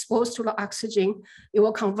groundwater, exposed to the oxygen, it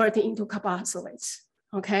will convert it into carboxylates,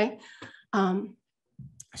 okay?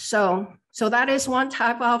 So that is one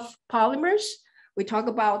type of polymers. We talk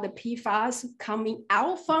about the PFAS coming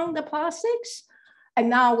out from the plastics. And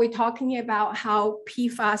now we're talking about how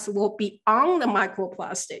PFAS will be on the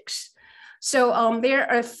microplastics. So there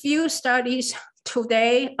are a few studies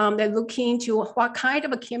today that look into what kind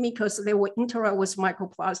of chemicals they will interact with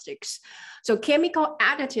microplastics. So chemical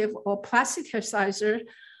additive or plasticizer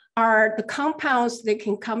are the compounds that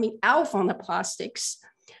can come out from the plastics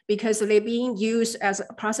because they're being used as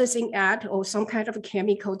a processing add or some kind of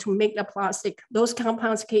chemical to make the plastic. Those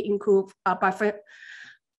compounds can include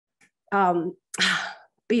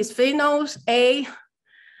bisphenols A.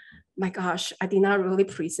 My gosh, I did not really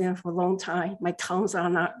present for a long time. My tongues are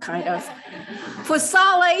not kind of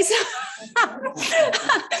phthalates.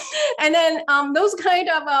 And then those kind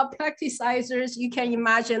of plasticizers, you can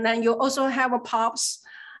imagine that you also have a POPs.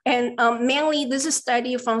 And mainly this is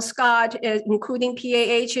study from Scott, including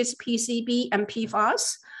PAHs, PCB, and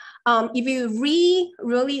PFAS. If you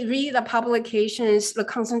really read the publications, the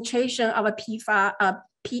concentration of a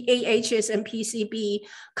PAHs and PCB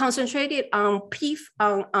concentrated on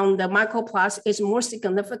the microplastic is more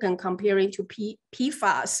significant comparing to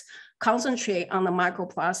PFAS concentrate on the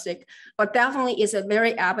microplastic, but definitely is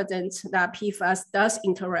very evident that PFAS does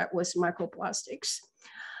interact with microplastics.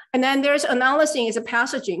 And then there's analysis of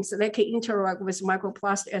pathogens so they can interact with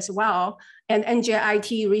microplastic as well. And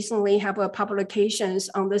NJIT recently have publications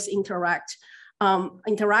on this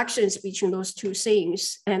interactions between those two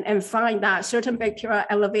things and find that certain bacteria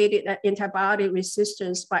elevated antibiotic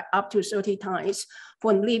resistance by up to 30 times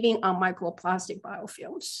when living on microplastic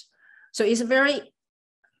biofilms. So it's a very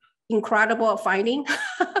incredible finding.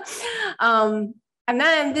 And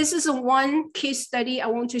then this is one case study I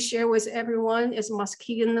want to share with everyone is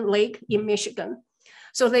Muskegon Lake in Michigan.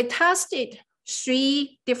 So they tested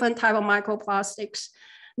 3 different types of microplastics,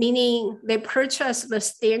 meaning they purchased the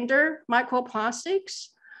standard microplastics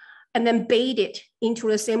and then bathed it into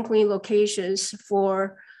the sampling locations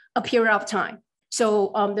for a period of time.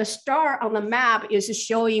 So the star on the map is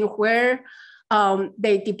showing where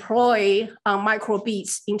they deploy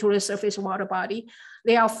microbeads into the surface water body.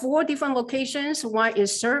 There are 4 different locations. One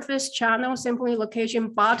is surface channel sampling location,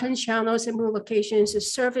 bottom channel sampling locations,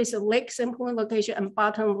 surface lake sampling location, and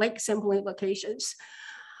bottom lake sampling locations.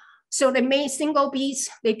 So they made single beads,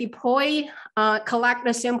 they deploy, collect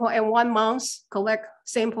the sample in 1 month, collect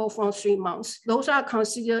sample from 3 months. Those are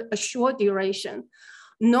considered a short duration.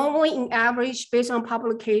 Normally in average, based on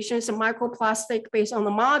publications, microplastic based on the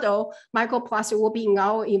model, microplastic will be in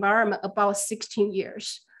our environment about 16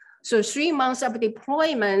 years. So 3 months of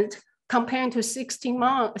deployment comparing to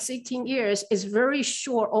 16 years is very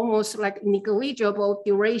short, almost like negligible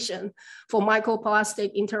duration for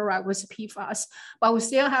microplastic interact with PFAS, but we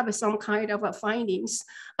still have some kind of findings.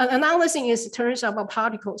 Analysis is in terms of a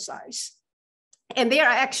particle size. And they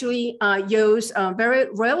are actually use very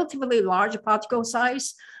relatively large particle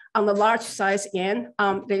size. On the large size end,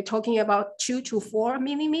 they're talking about 2 to 4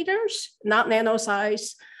 millimeters, not nano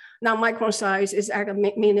size. Now micron size is at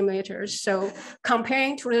millimeters. So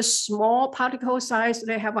comparing to the small particle size,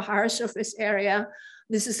 they have a higher surface area.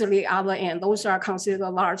 This is the other end. Those are considered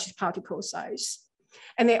a large particle size.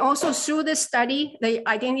 And they also, through this study, they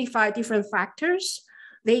identify different factors.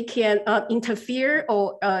 They can interfere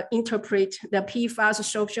or interpret the PFAS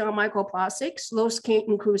absorption of microplastics. Those can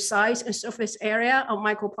include size and surface area of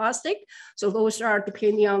microplastic. So those are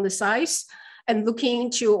depending on the size. And looking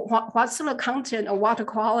into what's the content of water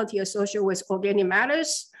quality associated with organic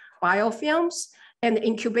matters, biofilms, and the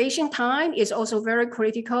incubation time is also very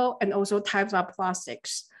critical, and also types of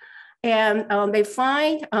plastics. And they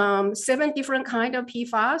find 7 different kinds of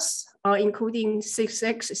PFAS, including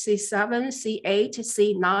C6, C7, C8,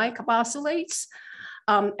 C9 carboxylates,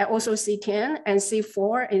 and also C10 and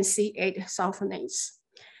C4 and C8 sulfonates.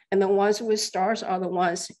 And the ones with stars are the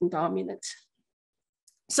ones in dominant.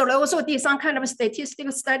 So they also did some kind of a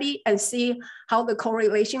statistical study and see how the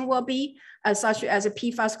correlation will be, such as a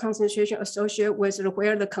PFAS concentration associated with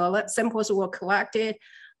where the samples were collected,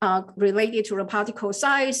 related to the particle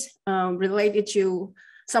size, related to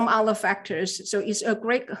some other factors. So it's a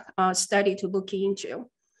great study to look into.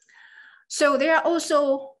 So there are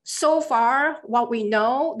also, so far, what we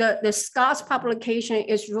know, the Scott's publication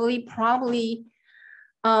is really probably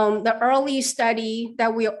the early study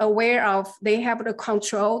that we're aware of. They have the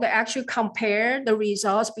control. They actually compare the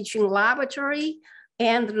results between laboratory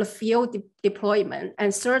and the field deployment.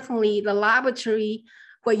 And certainly the laboratory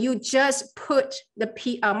where you just put the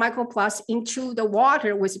microplastic into the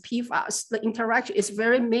water with PFAS, the interaction is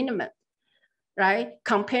very minimal, right?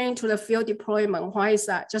 Comparing to the field deployment. Why is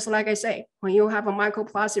that? Just like I say, when you have a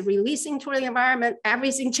microplastic released into the environment,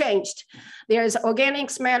 everything changed. There's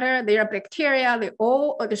organic matter, there are bacteria, they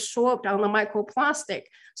all absorbed on the microplastic.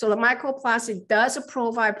 So the microplastic does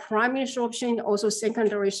provide primary absorption, also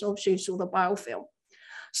secondary absorption through the biofilm.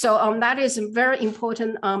 So that is a very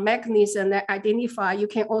important mechanism that identify. You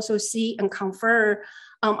can also see and confirm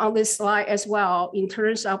on this slide as well in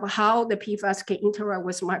terms of how the PFAS can interact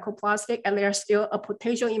with microplastic, and there are still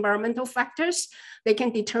potential environmental factors that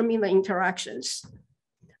can determine the interactions.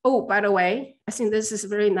 Oh, by the way, I think this is a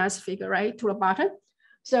very nice figure, right, to the bottom.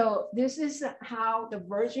 So this is how the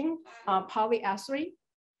virgin polyethylene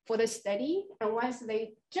for the study, and once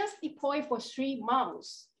they just deploy for 3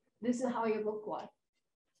 months, this is how it look like.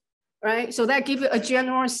 Right, so that gives you a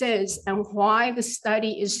general sense and why the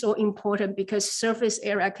study is so important, because surface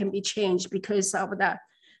area can be changed because of that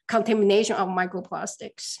contamination of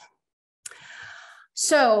microplastics.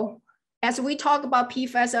 So as we talk about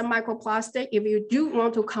PFAS and microplastic, if you do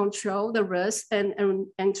want to control the risk and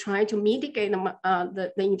try to mitigate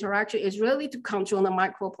the interaction, is really to control the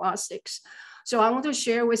microplastics. So I want to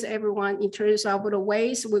share with everyone in terms of the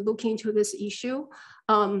ways we look into this issue.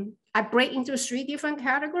 I break into 3 different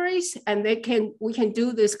categories, and we can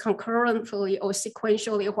do this concurrently or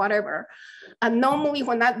sequentially, whatever. And normally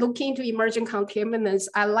when I look into emerging contaminants,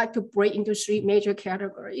 I like to break into 3 major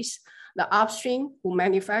categories: the upstream, who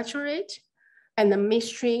manufacture it, and the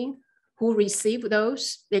midstream, who receive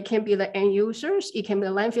those. They can be the end users, it can be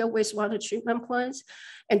the landfill wastewater treatment plants,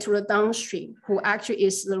 and to the downstream, who actually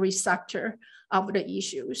is the receptor of the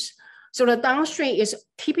issues. So the downstream is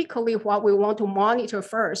typically what we want to monitor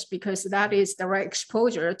first, because that is direct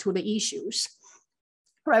exposure to the issues.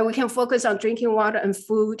 Right, we can focus on drinking water and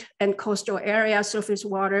food and coastal area surface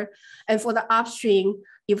water. And for the upstream,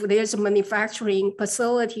 if there's a manufacturing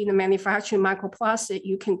facility in the manufacturing microplastic,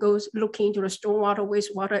 you can go look into the stormwater,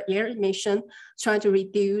 wastewater, air emission, trying to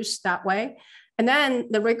reduce that way. And then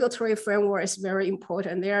the regulatory framework is very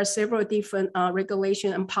important. There are several different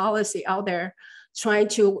regulation and policy out there trying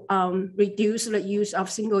to reduce the use of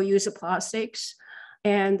single-use plastics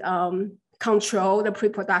and control the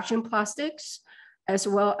pre-production plastics, as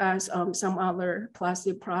well as some other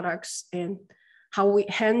plastic products and how we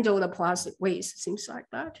handle the plastic waste, things like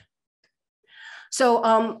that. So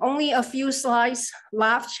only a few slides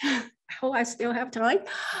left. I hope I still have time.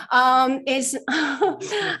 I'm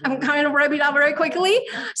kind of wrapping up very quickly.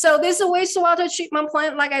 So this is a wastewater treatment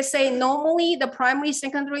plant. Like I say, normally the primary,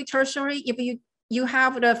 secondary, tertiary, if you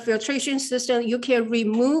have the filtration system, you can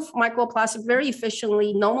remove microplastic very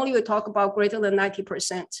efficiently. Normally we talk about greater than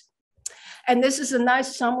 90%. And this is a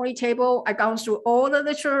nice summary table. I gone through all the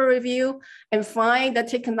literature review and find the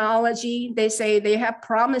technology. They say they have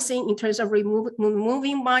promising in terms of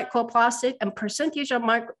removing microplastic and percentage of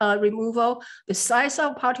removal, the size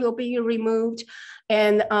of particle being removed,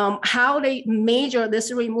 and how they measure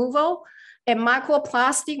this removal. And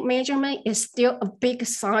microplastic measurement is still a big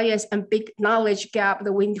science and big knowledge gap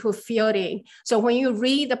that we need to fill in. So when you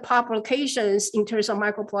read the publications in terms of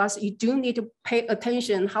microplastic, you do need to pay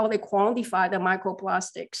attention how they quantify the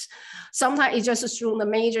microplastics. Sometimes it's just through the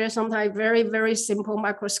major, sometimes very, very simple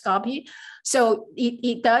microscopy. So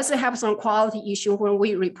it does have some quality issue when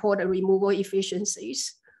we report the removal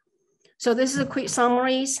efficiencies. So this is a quick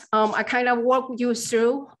summaries. I kind of walk you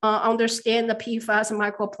through, understand the PFAS and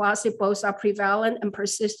microplastic, both are prevalent and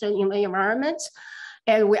persistent in the environment.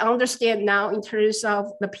 And we understand now in terms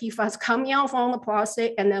of the PFAS coming out from the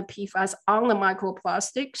plastic and the PFAS on the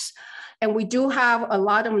microplastics. And we do have a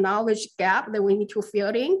lot of knowledge gap that we need to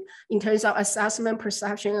fill in terms of assessment,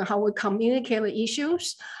 perception, and how we communicate the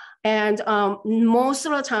issues. And most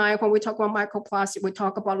of the time when we talk about microplastic, we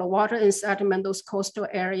talk about the water and sediment, those coastal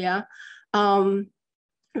area. The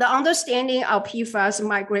understanding of PFAS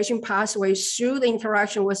migration pathways through the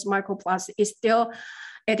interaction with microplastic is still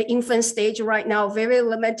at the infant stage right now, very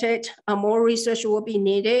limited. More research will be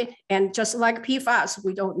needed. And just like PFAS,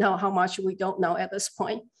 we don't know how much we don't know at this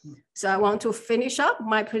point. So I want to finish up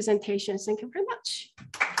my presentation. Thank you very much.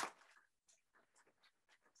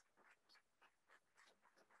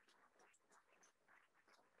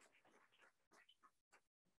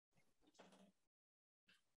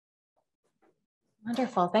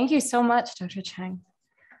 Wonderful. Thank you so much, Dr. Chiang.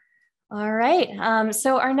 All right.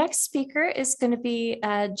 So our next speaker is going to be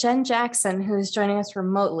Jen Jackson, who is joining us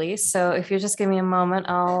remotely. So if you just give me a moment,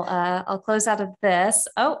 I'll close out of this.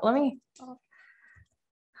 Oh, let me.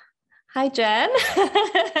 Hi, Jen.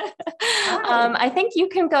 I think you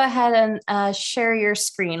can go ahead and share your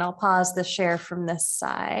screen. I'll pause the share from this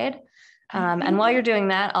side. And while you're doing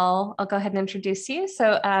that, I'll go ahead and introduce you.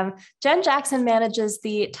 So Jen Jackson manages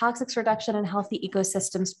the Toxics Reduction and Healthy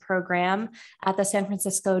Ecosystems program at the San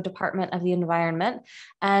Francisco Department of the Environment.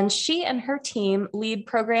 And she and her team lead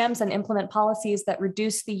programs and implement policies that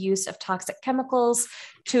reduce the use of toxic chemicals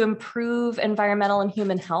to improve environmental and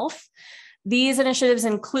human health. These initiatives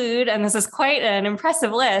include, and this is quite an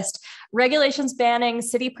impressive list, regulations banning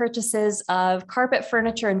city purchases of carpet,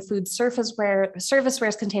 furniture, and food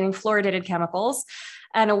servicewares containing fluorinated chemicals,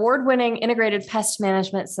 an award-winning integrated pest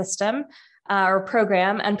management system or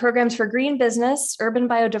program, and programs for green business, urban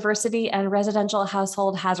biodiversity, and residential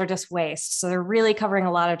household hazardous waste. So they're really covering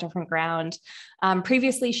a lot of different ground.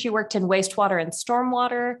 Previously, she worked in wastewater and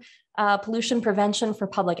stormwater, pollution prevention for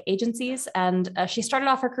public agencies. And she started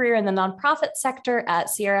off her career in the nonprofit sector at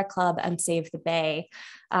Sierra Club and Save the Bay.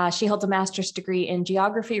 She holds a master's degree in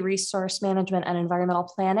geography, resource management, and environmental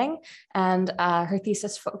planning. And her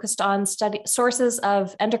thesis focused on sources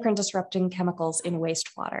of endocrine disrupting chemicals in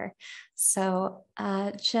wastewater. So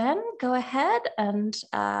Jen, go ahead. And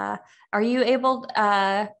are you able,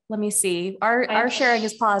 let me see, our sharing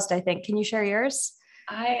is paused, I think. Can you share yours?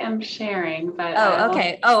 I am sharing, but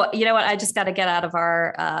okay. Oh, you know what? I just got to get out of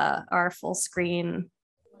our full screen.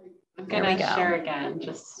 I'm gonna share again.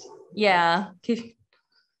 Yeah.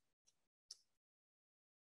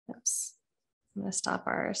 Oops. I'm gonna stop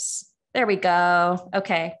ours. There we go.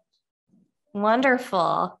 Okay.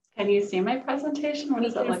 Wonderful. Can you see my presentation? What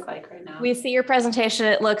does it look like right now? We see your presentation.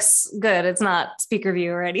 It looks good. It's not speaker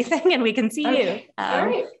view or anything, and we can see you. All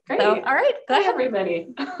right, great. So, all right, go ahead. Hi, everybody.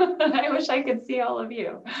 I wish I could see all of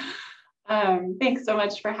you. Thanks so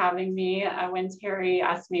much for having me. When Terry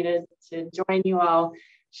asked me to join you all,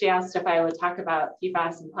 she asked if I would talk about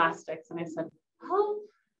PFAS and plastics, and I said, well,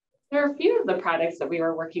 there are a few of the products that we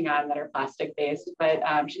were working on that are plastic-based, but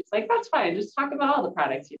she's like, that's fine. Just talk about all the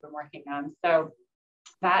products you've been working on. So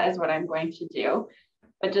that is what I'm going to do.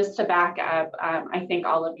 But just to back up, I think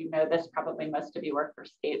all of you know this, probably most of you work for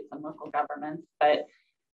states and local governments, but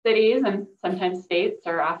cities and sometimes states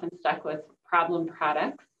are often stuck with problem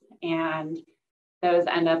products, and those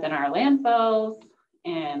end up in our landfills,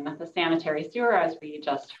 in the sanitary sewer, as we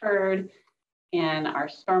just heard, in our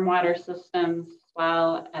stormwater systems as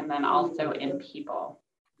well, and then also in people.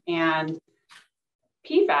 And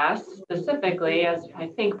PFAS specifically, as I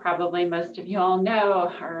think probably most of you all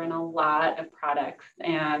know, are in a lot of products,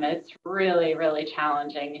 and it's really, really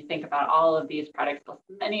challenging. You think about all of these products, plus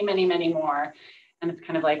many, many, many more, and it's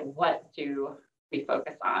kind of like, what do we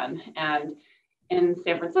focus on? And in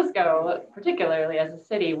San Francisco, particularly as a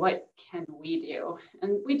city, what can we do?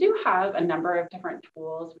 And we do have a number of different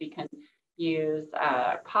tools. We can use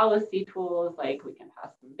policy tools, like we can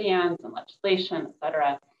pass some bans and legislation, et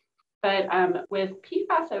cetera. But with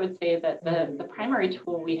PFAS, I would say that the primary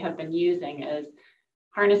tool we have been using is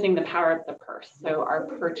harnessing the power of the purse, so our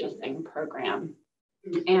purchasing program.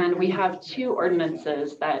 And we have two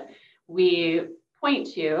ordinances that we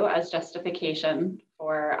point to as justification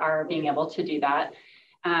for our being able to do that.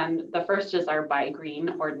 And the first is our Buy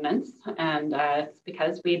Green ordinance. And it's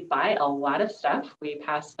because we buy a lot of stuff. We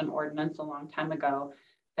passed an ordinance a long time ago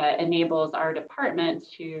that enables our department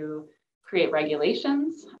to create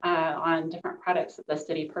regulations on different products that the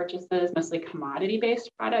city purchases, mostly commodity-based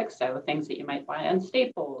products, so things that you might buy on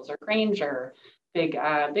Staples or Grainger, big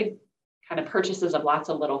kind of purchases of lots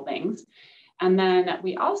of little things. And then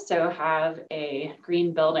we also have a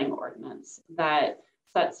green building ordinance that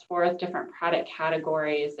sets forth different product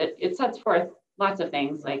categories. It sets forth lots of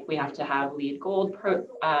things, like we have to have LEED Gold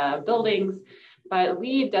buildings, but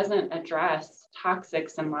LEED doesn't address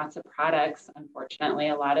toxics in lots of products. Unfortunately,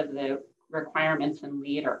 a lot of the requirements in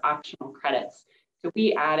LEED are optional credits. So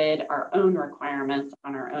we added our own requirements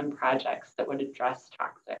on our own projects that would address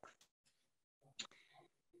toxics.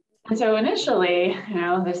 And so initially,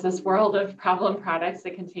 there's this world of problem products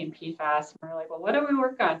that contain PFAS. And we're like, well, what do we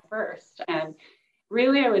work on first? And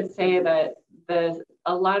really, I would say that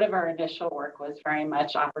a lot of our initial work was very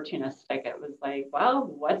much opportunistic. It was like, well,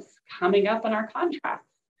 what's coming up in our contracts?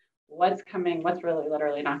 What's really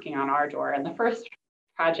literally knocking on our door? And the first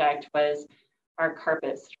project was our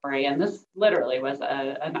carpet story. And this literally was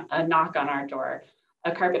a knock on our door.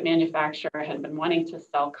 A carpet manufacturer had been wanting to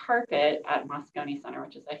sell carpet at Moscone Center,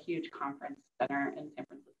 which is a huge conference center in San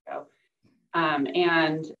Francisco.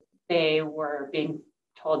 And they were being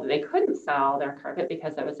told that they couldn't sell their carpet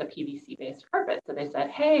because it was a PVC-based carpet. So they said,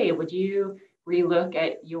 hey, would you relook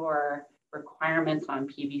at your requirements on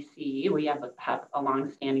PVC. We have a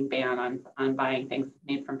long-standing ban on buying things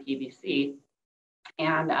made from PVC.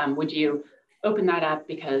 And would you open that up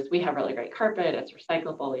because we have really great carpet, it's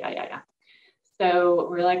recyclable, yeah. So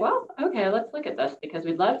we're like, well, okay, let's look at this because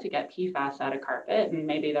we'd love to get PFAS out of carpet, and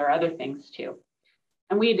maybe there are other things too.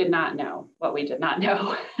 And we did not know what we did not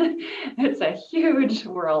know. It's a huge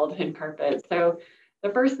world in carpet. So the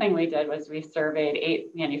first thing we did was we surveyed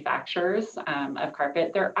 8 manufacturers of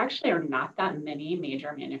carpet. There actually are not that many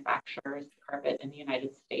major manufacturers of carpet in the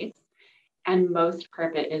United States. And most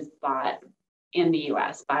carpet is bought in the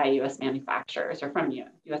US by US manufacturers or from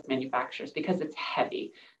US manufacturers because it's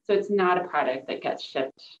heavy. So it's not a product that gets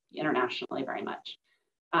shipped internationally very much.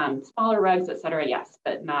 Smaller rugs, et cetera, yes,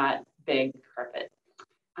 but not big carpet.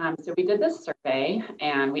 So we did this survey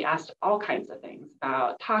and we asked all kinds of things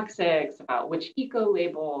about toxics, about which eco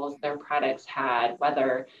labels their products had,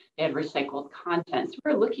 whether they had recycled content. So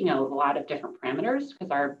we're looking at a lot of different parameters because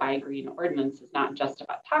our Buy Green ordinance is not just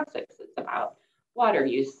about toxics, it's about water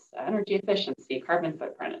use, energy efficiency, carbon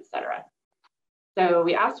footprint, et cetera. So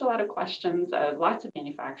we asked a lot of questions of lots of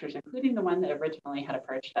manufacturers, including the one that originally had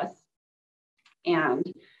approached us.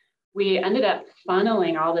 And we ended up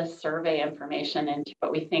funneling all this survey information into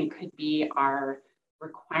what we think could be our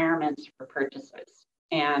requirements for purchases.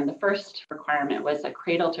 And the first requirement was a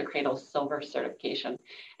cradle-to-cradle silver certification.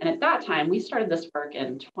 And at that time, we started this work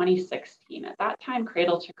in 2016. At that time,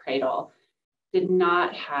 cradle-to-cradle did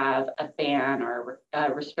not have a ban or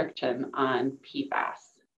a restriction on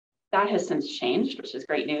PFAS. That has since changed, which is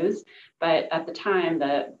great news. But at the time,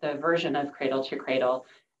 the version of cradle-to-cradle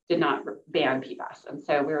did not ban PFAS. And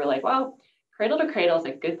so we were like, well, cradle to cradle is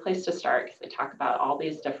a good place to start because they talk about all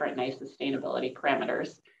these different nice sustainability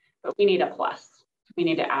parameters, but we need a plus. We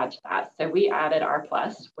need to add to that. So we added our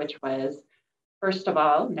plus, which was, first of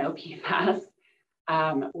all, no PFAS.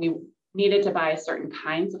 We needed to buy certain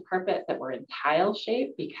kinds of carpet that were in tile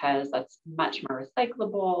shape because that's much more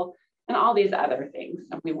recyclable and all these other things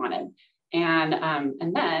that we wanted.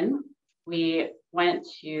 And then we went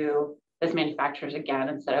to those manufacturers again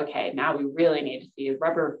and said, okay, now we really need to see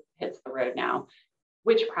rubber hits the road now.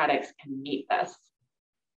 Which products can meet this?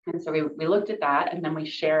 And so we looked at that, and then we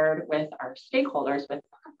shared with our stakeholders, with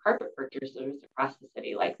carpet purchasers across the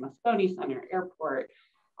city, like Moscone Center, Airport,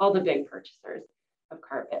 all the big purchasers of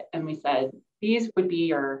carpet. And we said, these would be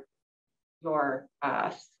your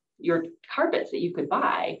carpets that you could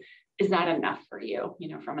buy. Is that enough for you,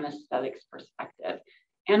 from an aesthetics perspective?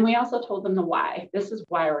 And we also told them the why. This is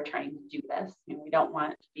why we're trying to do this. We don't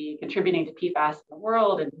want to be contributing to PFAS in the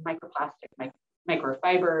world and microplastic,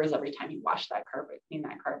 microfibers. Every time you wash that carpet, clean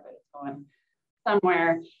that carpet, it's going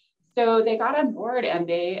somewhere. So they got on board and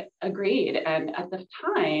they agreed. And at the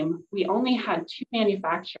time, we only had 2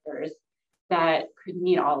 manufacturers that could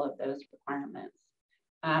meet all of those requirements.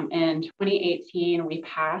 In 2018, we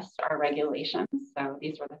passed our regulations. So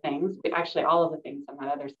these were the things, actually all of the things on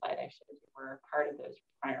that other slide I showed you were part of those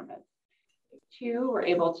requirements. 2 were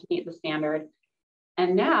able to meet the standard,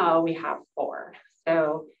 and now we have 4.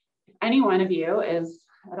 So if any one of you is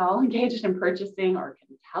at all engaged in purchasing or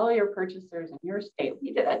can tell your purchasers in your state,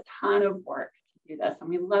 we did a ton of work to do this and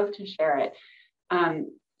we love to share it.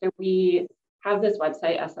 So we have this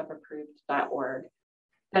website, sfapproved.org,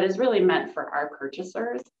 that is really meant for our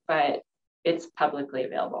purchasers, but it's publicly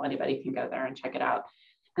available. Anybody can go there and check it out.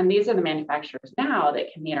 And these are the manufacturers now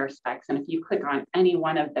that can meet our specs. And if you click on any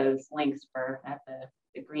one of those links where I have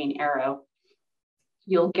the green arrow,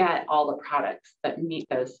 you'll get all the products that meet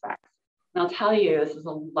those specs. And I'll tell you, this is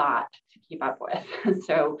a lot to keep up with.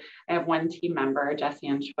 So I have one team member, Jessie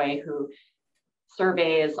and Choi, who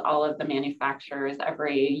surveys all of the manufacturers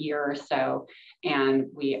every year or so, and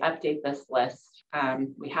we update this list.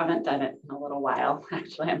 We haven't done it in a little while.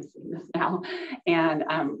 Actually, I'm seeing this now. And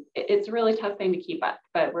it's a really tough thing to keep up,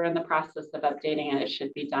 but we're in the process of updating it. It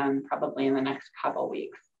should be done probably in the next couple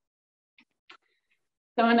weeks.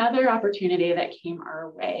 So another opportunity that came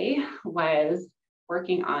our way was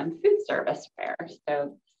working on food service fair. So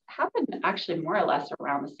it happened actually more or less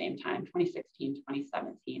around the same time, 2016,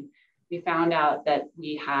 2017. We found out that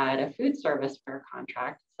we had a food service fair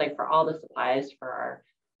contract. It's like for all the supplies for our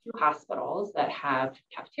 2 hospitals that have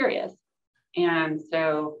cafeterias. And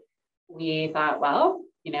so we thought, well,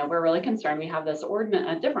 we're really concerned. We have this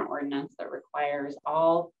a different ordinance that requires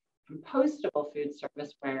all compostable food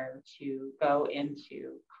serviceware to go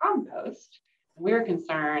into compost. And we were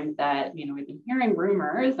concerned that, we've been hearing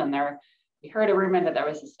rumors, and we heard a rumor that there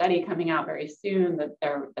was a study coming out very soon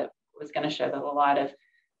that was going to show that a lot of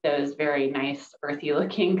those very nice earthy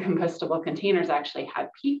looking compostable containers actually had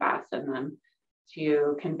PFAS in them.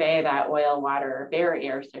 to convey that oil water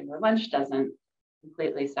barrier so your lunch doesn't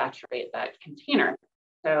completely saturate that container.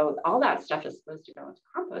 So all that stuff is supposed to go into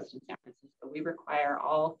compost in San Francisco. We require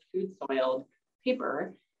all food soiled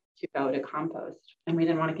paper to go to compost, and we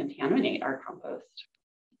didn't want to contaminate our compost.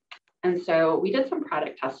 And so we did some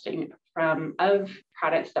product testing of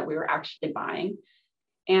products that we were actually buying,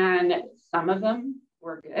 and some of them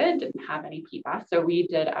were good, didn't have any PFAS. So we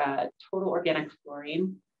did a total organic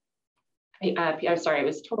fluorine. It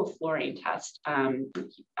was total fluorine test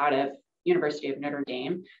out of University of Notre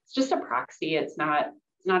Dame. It's just a proxy. It's not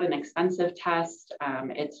an expensive test.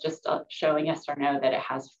 It's just showing yes or no that it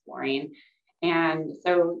has fluorine. And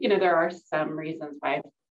so, there are some reasons why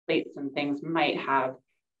plates and things might have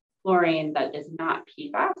fluorine that is not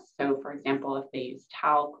PFAS. So for example, if they use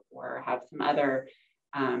talc or have some other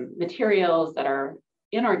materials that are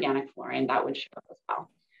inorganic fluorine, that would show up as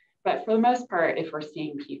well. But for the most part, if we're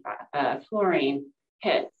seeing PFAS, fluorine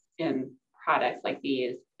hits in products like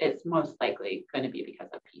these, it's most likely going to be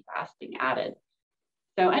because of PFAS being added.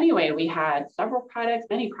 So anyway, we had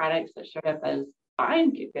many products that showed up as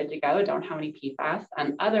fine, good to go, don't have any PFAS,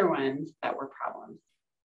 and other ones that were problems.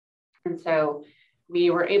 And so we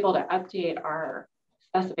were able to update our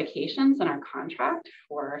specifications in our contract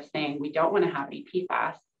for saying we don't want to have any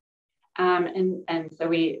PFAS. And so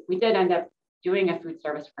we did end up doing a food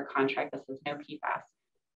service for contract that says no PFAS.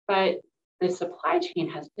 But the supply chain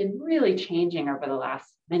has been really changing over the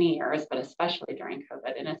last many years, but especially during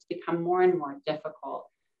COVID, and it's become more and more difficult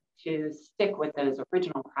to stick with those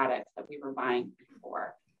original products that we were buying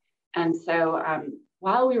before. And so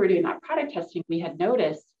while we were doing that product testing, we had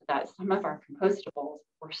noticed that some of our compostables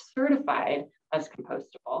were certified as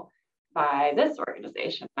compostable by this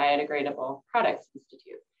organization, Biodegradable Products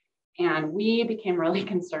Institute. And we became really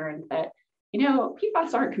concerned that,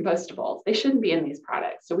 PFAS aren't compostables. They shouldn't be in these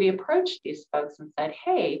products. So we approached these folks and said,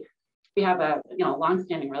 hey, we have a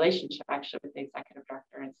longstanding relationship actually with the executive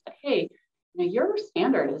director, and said, hey, your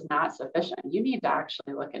standard is not sufficient. You need to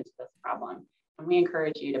actually look into this problem. And we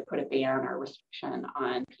encourage you to put a ban or restriction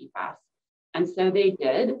on PFAS. And so they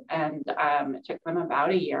did. And it took them about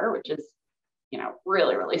a year, which is,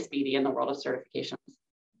 really, really speedy in the world of certifications.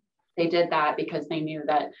 They did that because they knew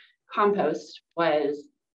that compost was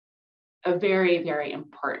a very, very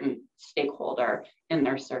important stakeholder in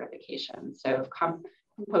their certification. So if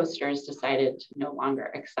composters decided to no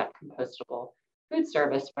longer accept compostable food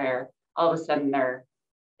service, where all of a sudden their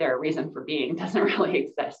reason for being doesn't really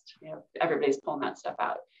exist. Everybody's pulling that stuff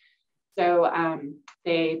out. So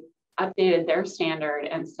they updated their standard.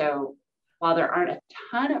 And so while there aren't a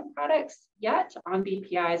ton of products yet on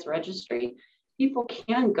BPI's registry, people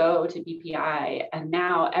can go to BPI, and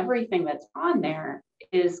now everything that's on there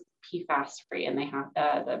is PFAS free, and they have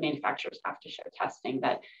the manufacturers have to show testing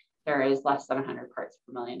that there is less than 100 parts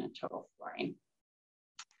per million in total fluorine.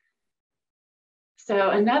 So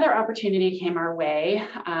another opportunity came our way,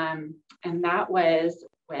 and that was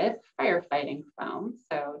with firefighting foam.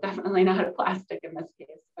 So definitely not a plastic in this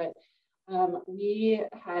case, but we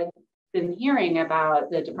had been hearing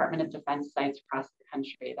about the Department of Defense sites across the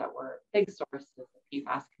country that were big sources of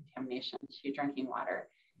PFAS contamination to drinking water.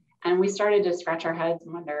 And we started to scratch our heads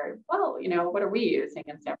and wonder, well, what are we using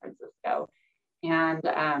in San Francisco?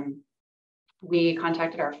 And we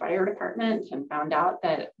contacted our fire department and found out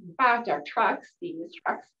that, in fact, these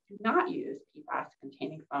trucks do not use PFAS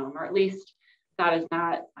containing foam, or at least that is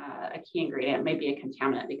not a key ingredient. It may be a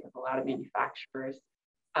contaminant because a lot of manufacturers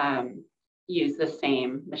use the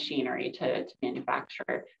same machinery to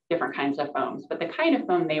manufacture different kinds of foams. But the kind of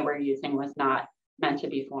foam they were using was not meant to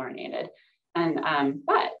be fluorinated. And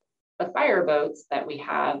but the fire boats that we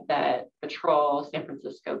have that patrol San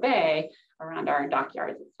Francisco Bay around our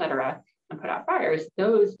dockyards, et cetera, and put out fires,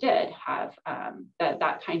 those did have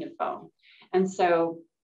that kind of foam. And so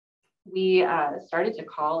we started to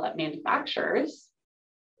call up manufacturers,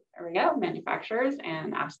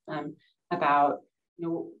 and ask them about,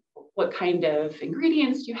 what kind of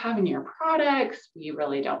ingredients do you have in your products? We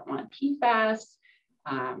really don't want PFAS.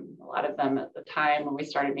 A lot of them at the time when we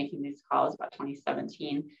started making these calls, about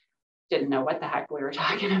 2017, didn't know what the heck we were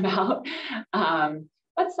talking about.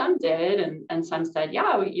 But some did, and some said,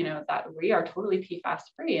 yeah, that we are totally PFAS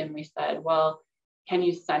free. And we said, well, can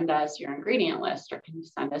you send us your ingredient list, or can you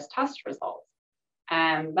send us test results?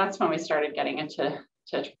 And that's when we started getting into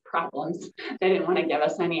problems. They didn't want to give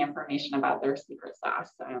us any information about their secret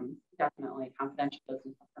sauce. Definitely confidential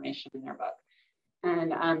business information in their book.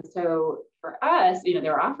 And so for us, they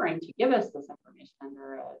were offering to give us this information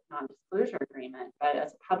under a non-disclosure agreement, but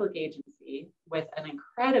as a public agency with an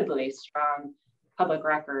incredibly strong public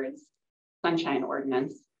records sunshine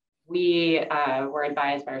ordinance, we were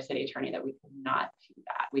advised by our city attorney that we could not do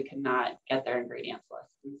that. We could not get their ingredients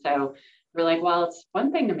list. And so we're like, well, it's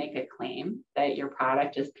one thing to make a claim that your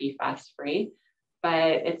product is PFAS free,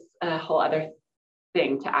 but it's a whole other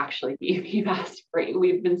thing to actually be PFAS free.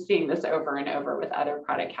 We've been seeing this over and over with other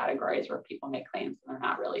product categories where people make claims and they're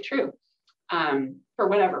not really true for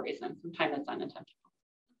whatever reason. Sometimes it's unintentional.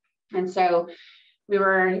 And so we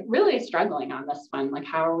were really struggling on this one. Like,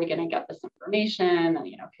 how are we going to get this information? And,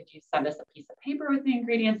 you know, could you send us a piece of paper with the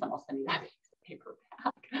ingredients and we'll send you that piece of paper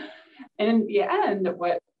back? And in the end,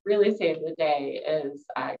 what really saved the day is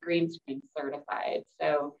green screen certified.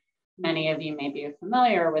 So many of you may be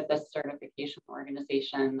familiar with this certification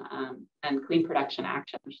organization and Clean Production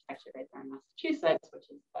Action, which is actually right there in Massachusetts, which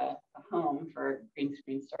is the home for green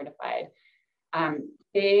screen certified.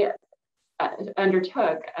 They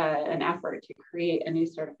undertook an effort to create a new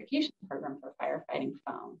certification program for firefighting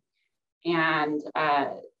foam. And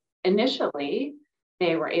initially,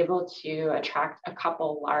 they were able to attract a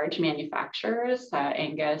couple large manufacturers,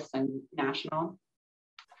 Angus and National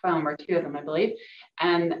Foam were two of them, I believe.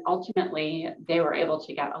 And ultimately, they were able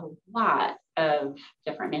to get a lot of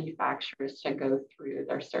different manufacturers to go through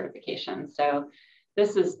their certification. So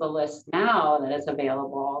this is the list now that is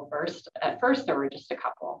available. At first, there were just a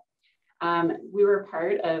couple. We were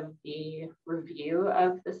part of the review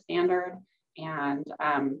of the standard, and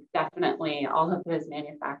definitely all of those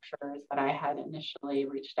manufacturers that I had initially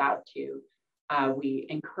reached out to, we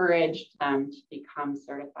encouraged them to become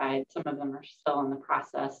certified. Some of them are still in the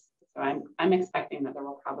process. So I'm expecting that there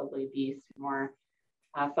will probably be some more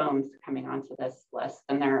foams coming onto this list.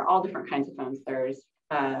 And there are all different kinds of foams. There's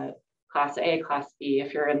Class A, Class B.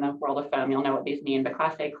 If you're in the world of foam, you'll know what these mean, but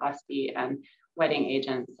Class A, Class B, and wetting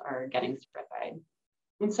agents are getting certified.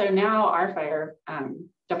 And so now our fire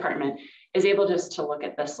department is able just to look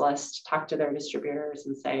at this list, talk to their distributors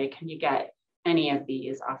and say, can you get any of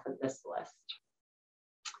these off of this list?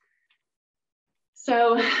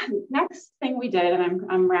 So next thing we did, and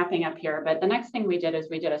I'm wrapping up here, but the next thing we did is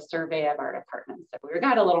we did a survey of our departments. So we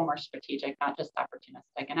got a little more strategic, not just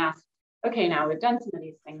opportunistic, and asked, okay, now we've done some of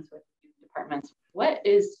these things with departments. What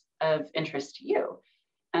is of interest to you?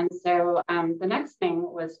 And so the next thing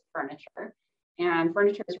was furniture. And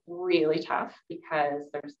furniture is really tough because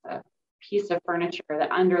there's a piece of furniture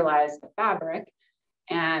that underlies the fabric.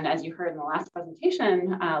 And as you heard in the last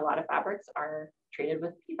presentation, a lot of fabrics are treated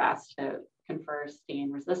with PFAS to confer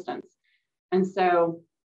stain resistance. And so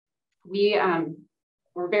we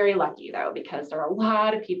were very lucky though, because there are a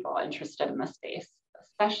lot of people interested in this space,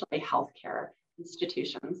 especially healthcare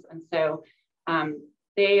institutions. And so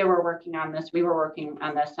they were working on this, we were working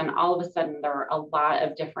on this, and all of a sudden there were a lot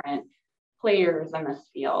of different players in this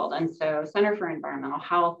field. And so Center for Environmental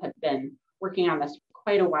Health had been working on this for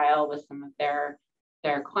quite a while with some of their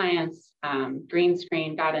clients. Green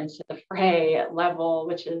Screen got into the fray. Level,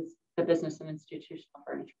 which is the business and institutional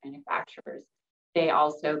furniture manufacturers, they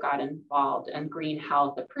also got involved. And Green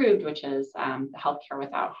Health Approved, which is the Healthcare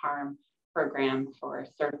Without Harm program for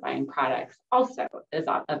certifying products, also is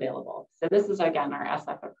available. So this is, again, our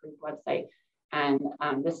SF approved website. And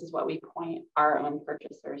this is what we point our own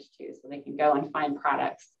purchasers to, so they can go and find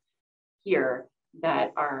products here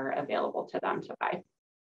that are available to them to buy.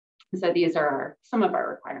 So these are some of our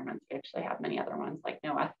requirements. We actually have many other ones, like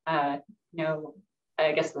no,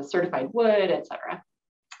 I guess the certified wood, etc.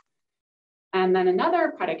 And then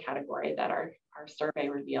another product category that our survey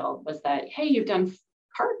revealed was that, hey, you've done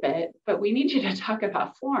carpet, but we need you to talk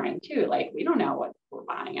about flooring too. Like, we don't know what we're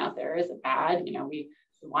buying out there. Is it bad? You know, we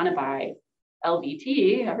want to buy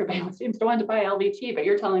LVT. Everybody seems to want to buy LVT, but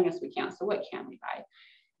you're telling us we can't. So what can we buy?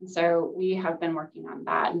 And so we have been working on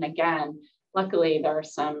that. And again, luckily, there are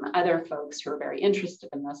some other folks who are very interested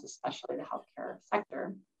in this, especially the healthcare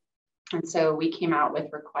sector. And so we came out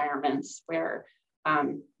with requirements where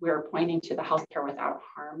we were pointing to the Healthcare Without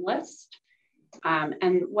Harm list.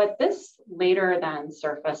 And what this later then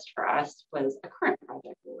surfaced for us was a current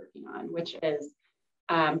project we're working on, which is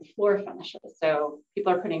floor finishes. So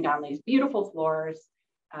people are putting down these beautiful floors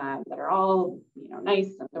that are all, you know,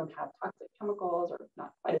 nice and don't have toxic chemicals, or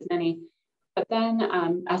not quite as many. But then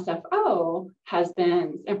SFO has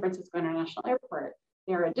been, San Francisco International Airport,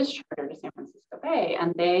 they're a discharger to San Francisco Bay,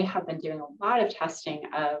 and they have been doing a lot of testing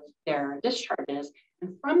of their discharges.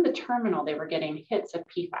 And from the terminal, they were getting hits of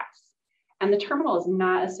PFAS. And the terminal is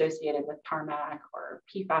not associated with tarmac or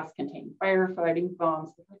PFAS-containing firefighting foams.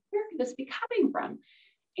 Like, where could this be coming from?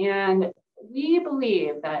 And we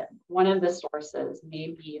believe that one of the sources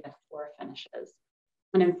may be the floor finishes.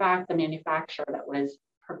 And in fact, the manufacturer that was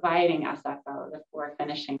providing SFO, the floor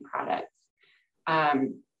finishing products,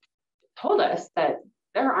 told us that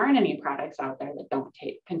there aren't any products out there that don't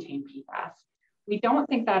contain PFAS. We don't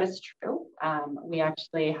think that is true. We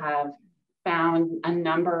actually have found a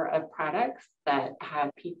number of products that have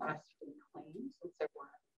PFAS-free claims. And so we're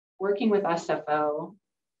working with SFO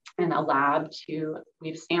in a lab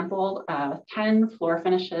we've sampled 10 floor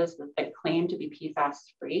finishes that claim to be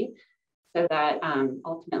PFAS-free, so that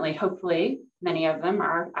ultimately, hopefully, many of them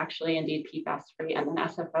are actually indeed PFAS-free, and then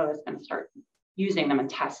SFO is going to start using them and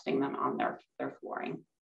testing them on their flooring.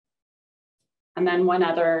 And then one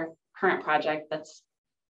other current project that's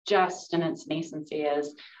just in its nascency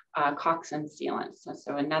is caulks and sealants.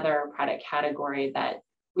 So another product category that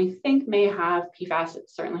we think may have PFAS. It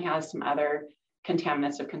certainly has some other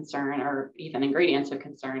contaminants of concern or even ingredients of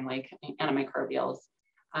concern like antimicrobials,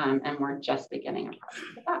 and we're just beginning a process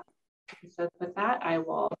with that. So with that, I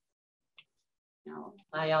will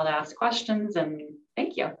allow y'all to ask questions, and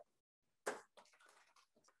thank you.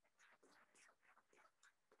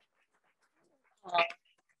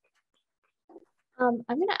 I'm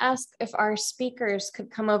going to ask if our speakers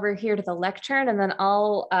could come over here to the lectern, and then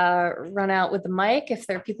I'll run out with the mic if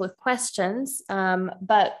there are people with questions.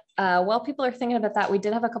 But while people are thinking about that, we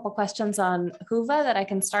did have a couple questions on HUVA that I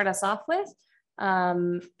can start us off with.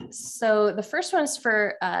 So the first one is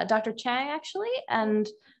for Dr. Chiang, actually. And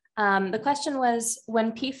the question was,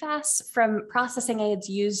 when PFAS from processing aids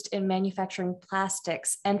used in manufacturing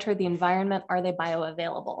plastics enter the environment, are they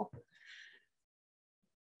bioavailable?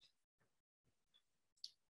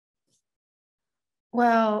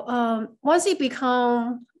 Well, once it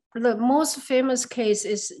become, the most famous case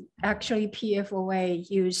is actually PFOA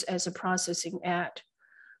used as a processing aid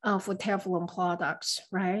for Teflon products,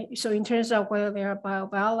 right? So in terms of whether they are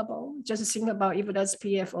bioavailable, just think about if that's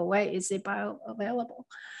PFOA, is it bioavailable?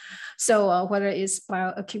 So whether it's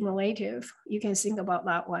bioaccumulative, you can think about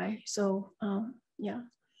that way. So yeah.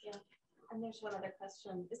 Yeah, and there's one other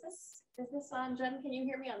question. Is this on, Jen? Can you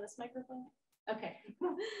hear me on this microphone? Okay.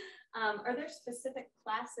 Are there specific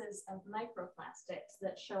classes of microplastics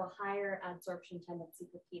that show a higher adsorption tendency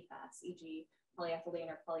for PFAS, e.g. polyethylene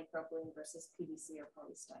or polypropylene versus PVC or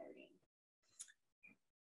polystyrene?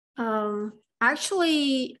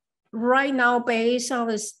 Actually, right now, based on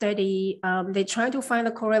the study, they try to find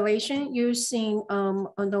a correlation using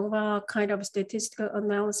ANOVA kind of statistical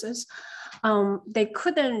analysis. They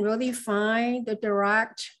couldn't really find the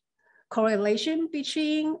direct correlation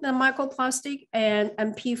between the microplastic and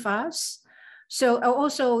PFAS. So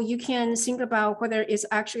also you can think about whether it's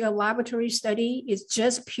actually a laboratory study, it's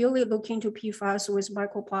just purely looking to PFAS with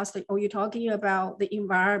microplastic, or you're talking about the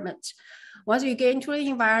environment. Once you get into the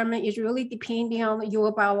environment, it's really depending on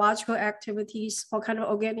your biological activities, what kind of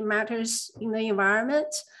organic matters in the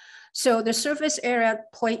environment. So the surface area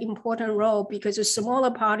play important role because the smaller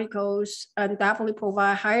particles definitely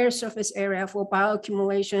provide higher surface area for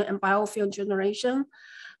bioaccumulation and biofilm generation,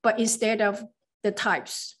 but instead of the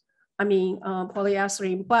types, I mean,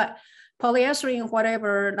 polyethylene, but polyethylene,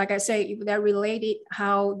 whatever, like I say, if they're related,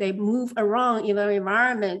 how they move around in the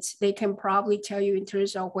environment, they can probably tell you in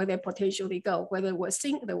terms of where they potentially go, whether it will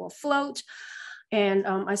sink, they will float. And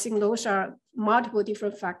I think those are multiple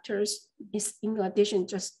different factors in addition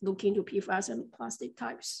just looking to PFAS and plastic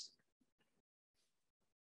types.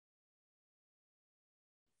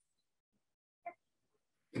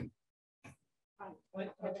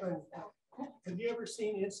 Have you ever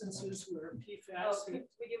seen instances where PFAS? Oh,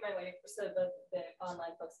 would you mind waiting for the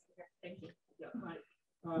online folks here? Thank you. Yeah, right.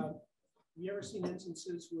 Have you ever seen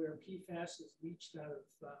instances where PFAS is leached out of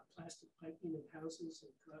plastic piping in houses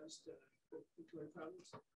and caused respiratory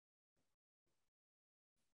problems?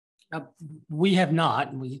 We have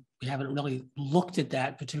not. We haven't really looked at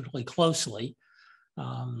that particularly closely.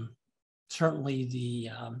 Certainly the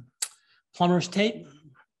plumber's tape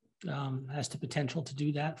has the potential to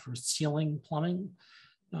do that for sealing plumbing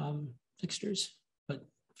fixtures, but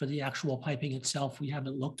for the actual piping itself, we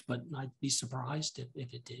haven't looked, but I'd be surprised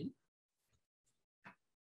if it did.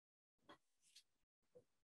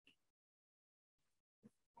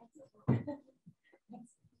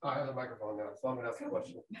 I have a microphone now, so I'm going to ask a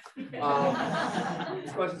question.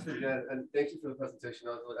 This question's for Jen, and thank you for the presentation.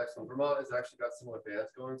 That was really excellent. Vermont has actually got similar bans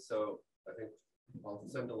going, so I think I'll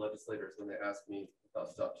send to legislators when they ask me about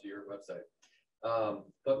stuff to your website.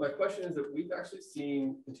 But my question is that we've actually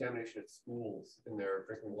seen contamination at schools in their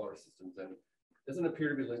drinking water systems, and it doesn't appear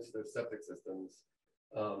to be linked to their septic systems.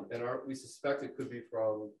 And we suspect it could be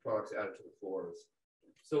from products added to the floors.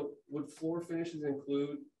 So would floor finishes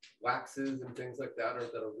include waxes and things like that, or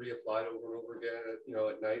that are reapplied over and over again,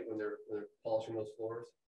 at night when they're polishing those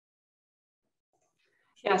floors?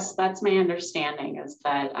 Yes, that's my understanding, is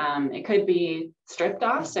that it could be stripped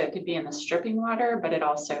off. So it could be in the stripping water, but it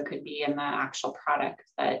also could be in the actual product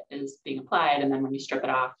that is being applied. And then when you strip it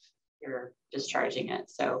off, you're discharging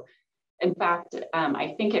it. So in fact,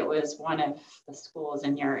 I think it was one of the schools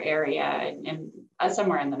in your area in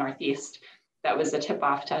somewhere in the Northeast that was a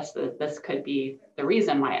tip-off test that this could be the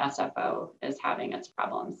reason why SFO is having its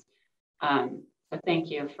problems. So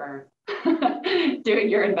thank you for doing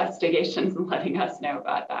your investigations and letting us know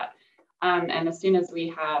about that. And as soon as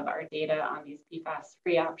we have our data on these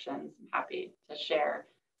PFAS-free options, I'm happy to share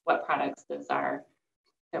what products those are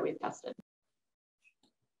that we've tested.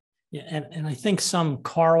 Yeah, and I think some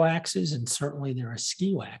car waxes, and certainly there are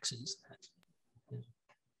ski waxes.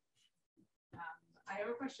 I have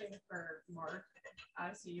a question for Mark.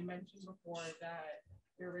 So you mentioned before that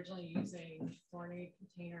you're originally using fluorinated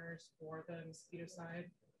containers for the mosquitocide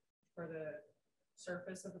for the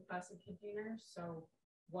surface of the plastic containers. So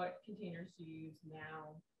what containers do you use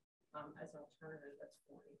now as an alternative that's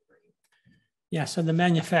fluorine-free? Yeah, so the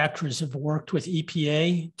manufacturers have worked with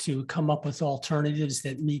EPA to come up with alternatives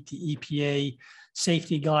that meet the EPA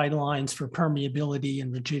safety guidelines for permeability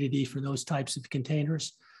and rigidity for those types of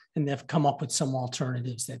containers. And they've come up with some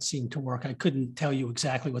alternatives that seem to work. I couldn't tell you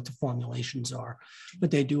exactly what the formulations are,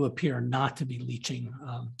 but they do appear not to be leaching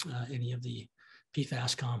any of the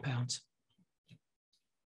PFAS compounds.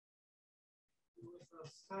 There was a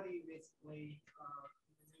study basically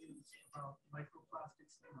about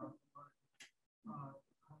microplastics in our blood.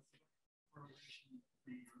 Correlation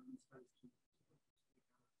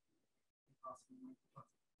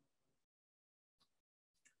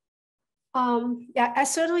Yeah, I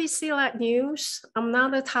certainly see that news. I'm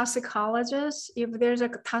not a toxicologist. If there's a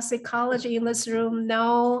toxicology in this room,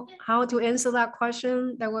 know how to answer that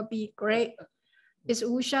question, that would be great. Is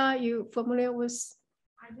Usha, you familiar with?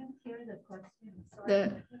 I didn't hear the question.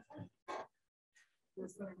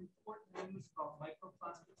 There's been a report news about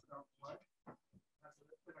microplastics in our blood.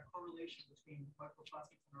 There's been a correlation between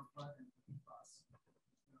microplastics in our blood and PFAS.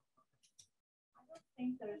 I don't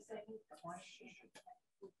think there's any quantitative.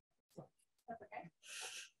 Okay.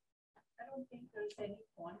 I don't think there's any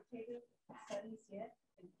quantitative studies yet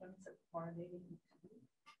in terms of correlating the two,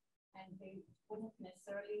 and they wouldn't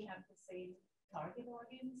necessarily have the same target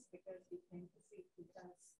audience because we tend to see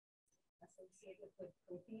PFAS associated with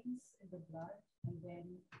proteins in the blood, and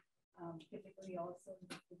then typically also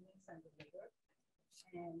in the kidneys and the liver.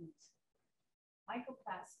 And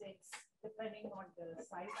microplastics, depending on the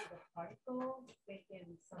size of the particle, they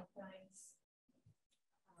can sometimes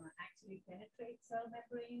actually penetrate cell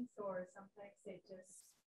membranes, or sometimes they just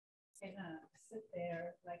kind of sit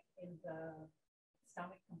there like in the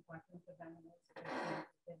stomach compartment of animals, and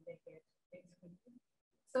then they get excreted.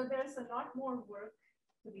 So there's a lot more work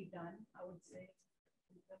to be done, I would say,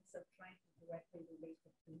 in terms of trying to directly relate the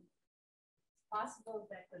two. It's possible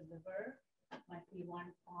that the liver might be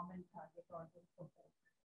one common target organ for both,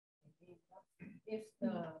 if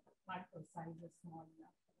the particle size is small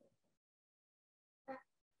enough.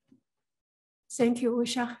 Thank you,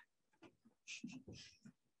 Usha.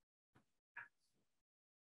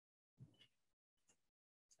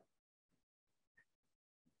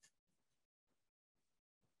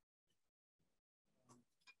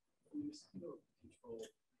 In the mosquito control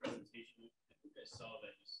presentation, I think I saw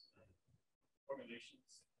that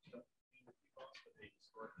formulations don't mean the PFAS, but they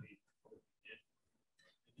historically did.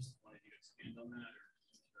 I just wanted you to expand on that.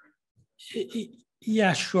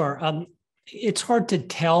 Yeah, sure. It's hard to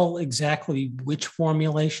tell exactly which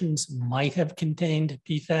formulations might have contained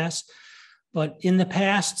PFAS, but in the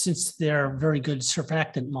past, since they're very good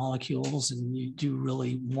surfactant molecules, and you do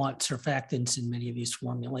really want surfactants in many of these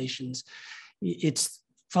formulations, it's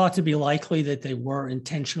thought to be likely that they were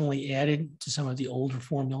intentionally added to some of the older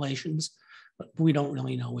formulations, but we don't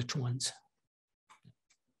really know which ones.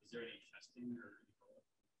 Is there any testing or?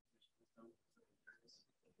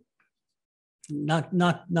 Not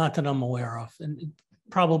that I'm aware of, and it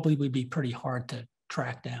probably would be pretty hard to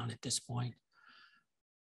track down at this point.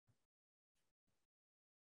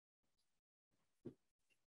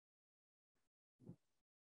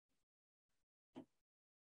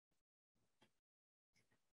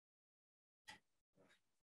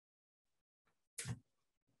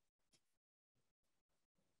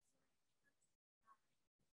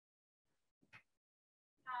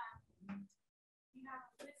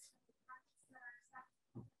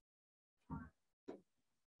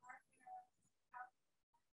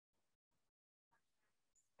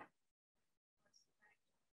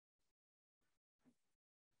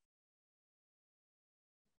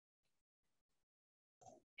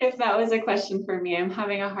 If that was a question for me, I'm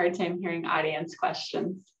having a hard time hearing audience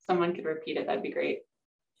questions. Someone could repeat it, that'd be great.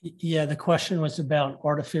 Yeah, the question was about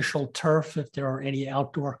artificial turf, if there are any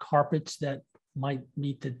outdoor carpets that might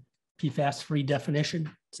meet the PFAS-free definition.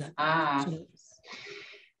 Is that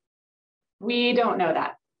we don't know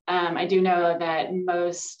that. I do know that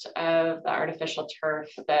most of the artificial turf,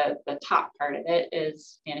 the top part of it,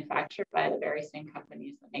 is manufactured by the very same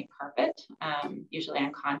companies that make carpet, usually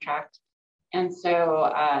on contract. And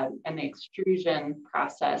so, and the extrusion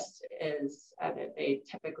process is that they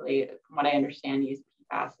typically, from what I understand, use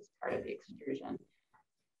PFAS as part of the extrusion.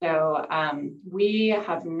 So we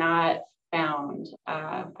have not found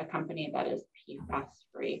a company that is PFAS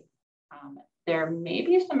free. There may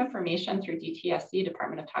be some information through DTSC,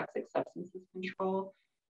 Department of Toxic Substances Control.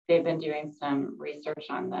 They've been doing some research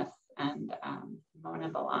on this, and Mona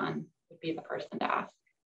Balan would be the person to ask.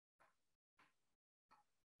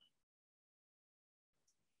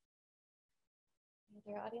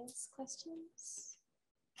 Any other audience questions?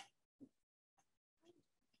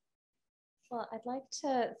 Well, I'd like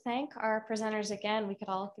to thank our presenters again. We could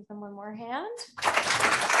all give them one more hand.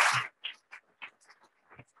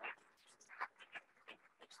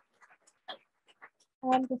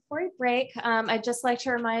 And before we break, I'd just like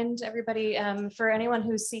to remind everybody, for anyone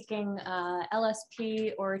who's seeking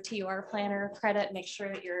LSP or TUR planner credit, make sure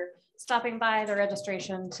that you're stopping by the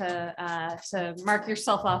registration to mark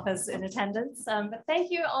yourself off as in attendance. But thank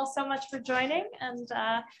you all so much for joining, and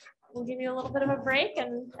we'll give you a little bit of a break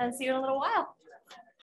and see you in a little while.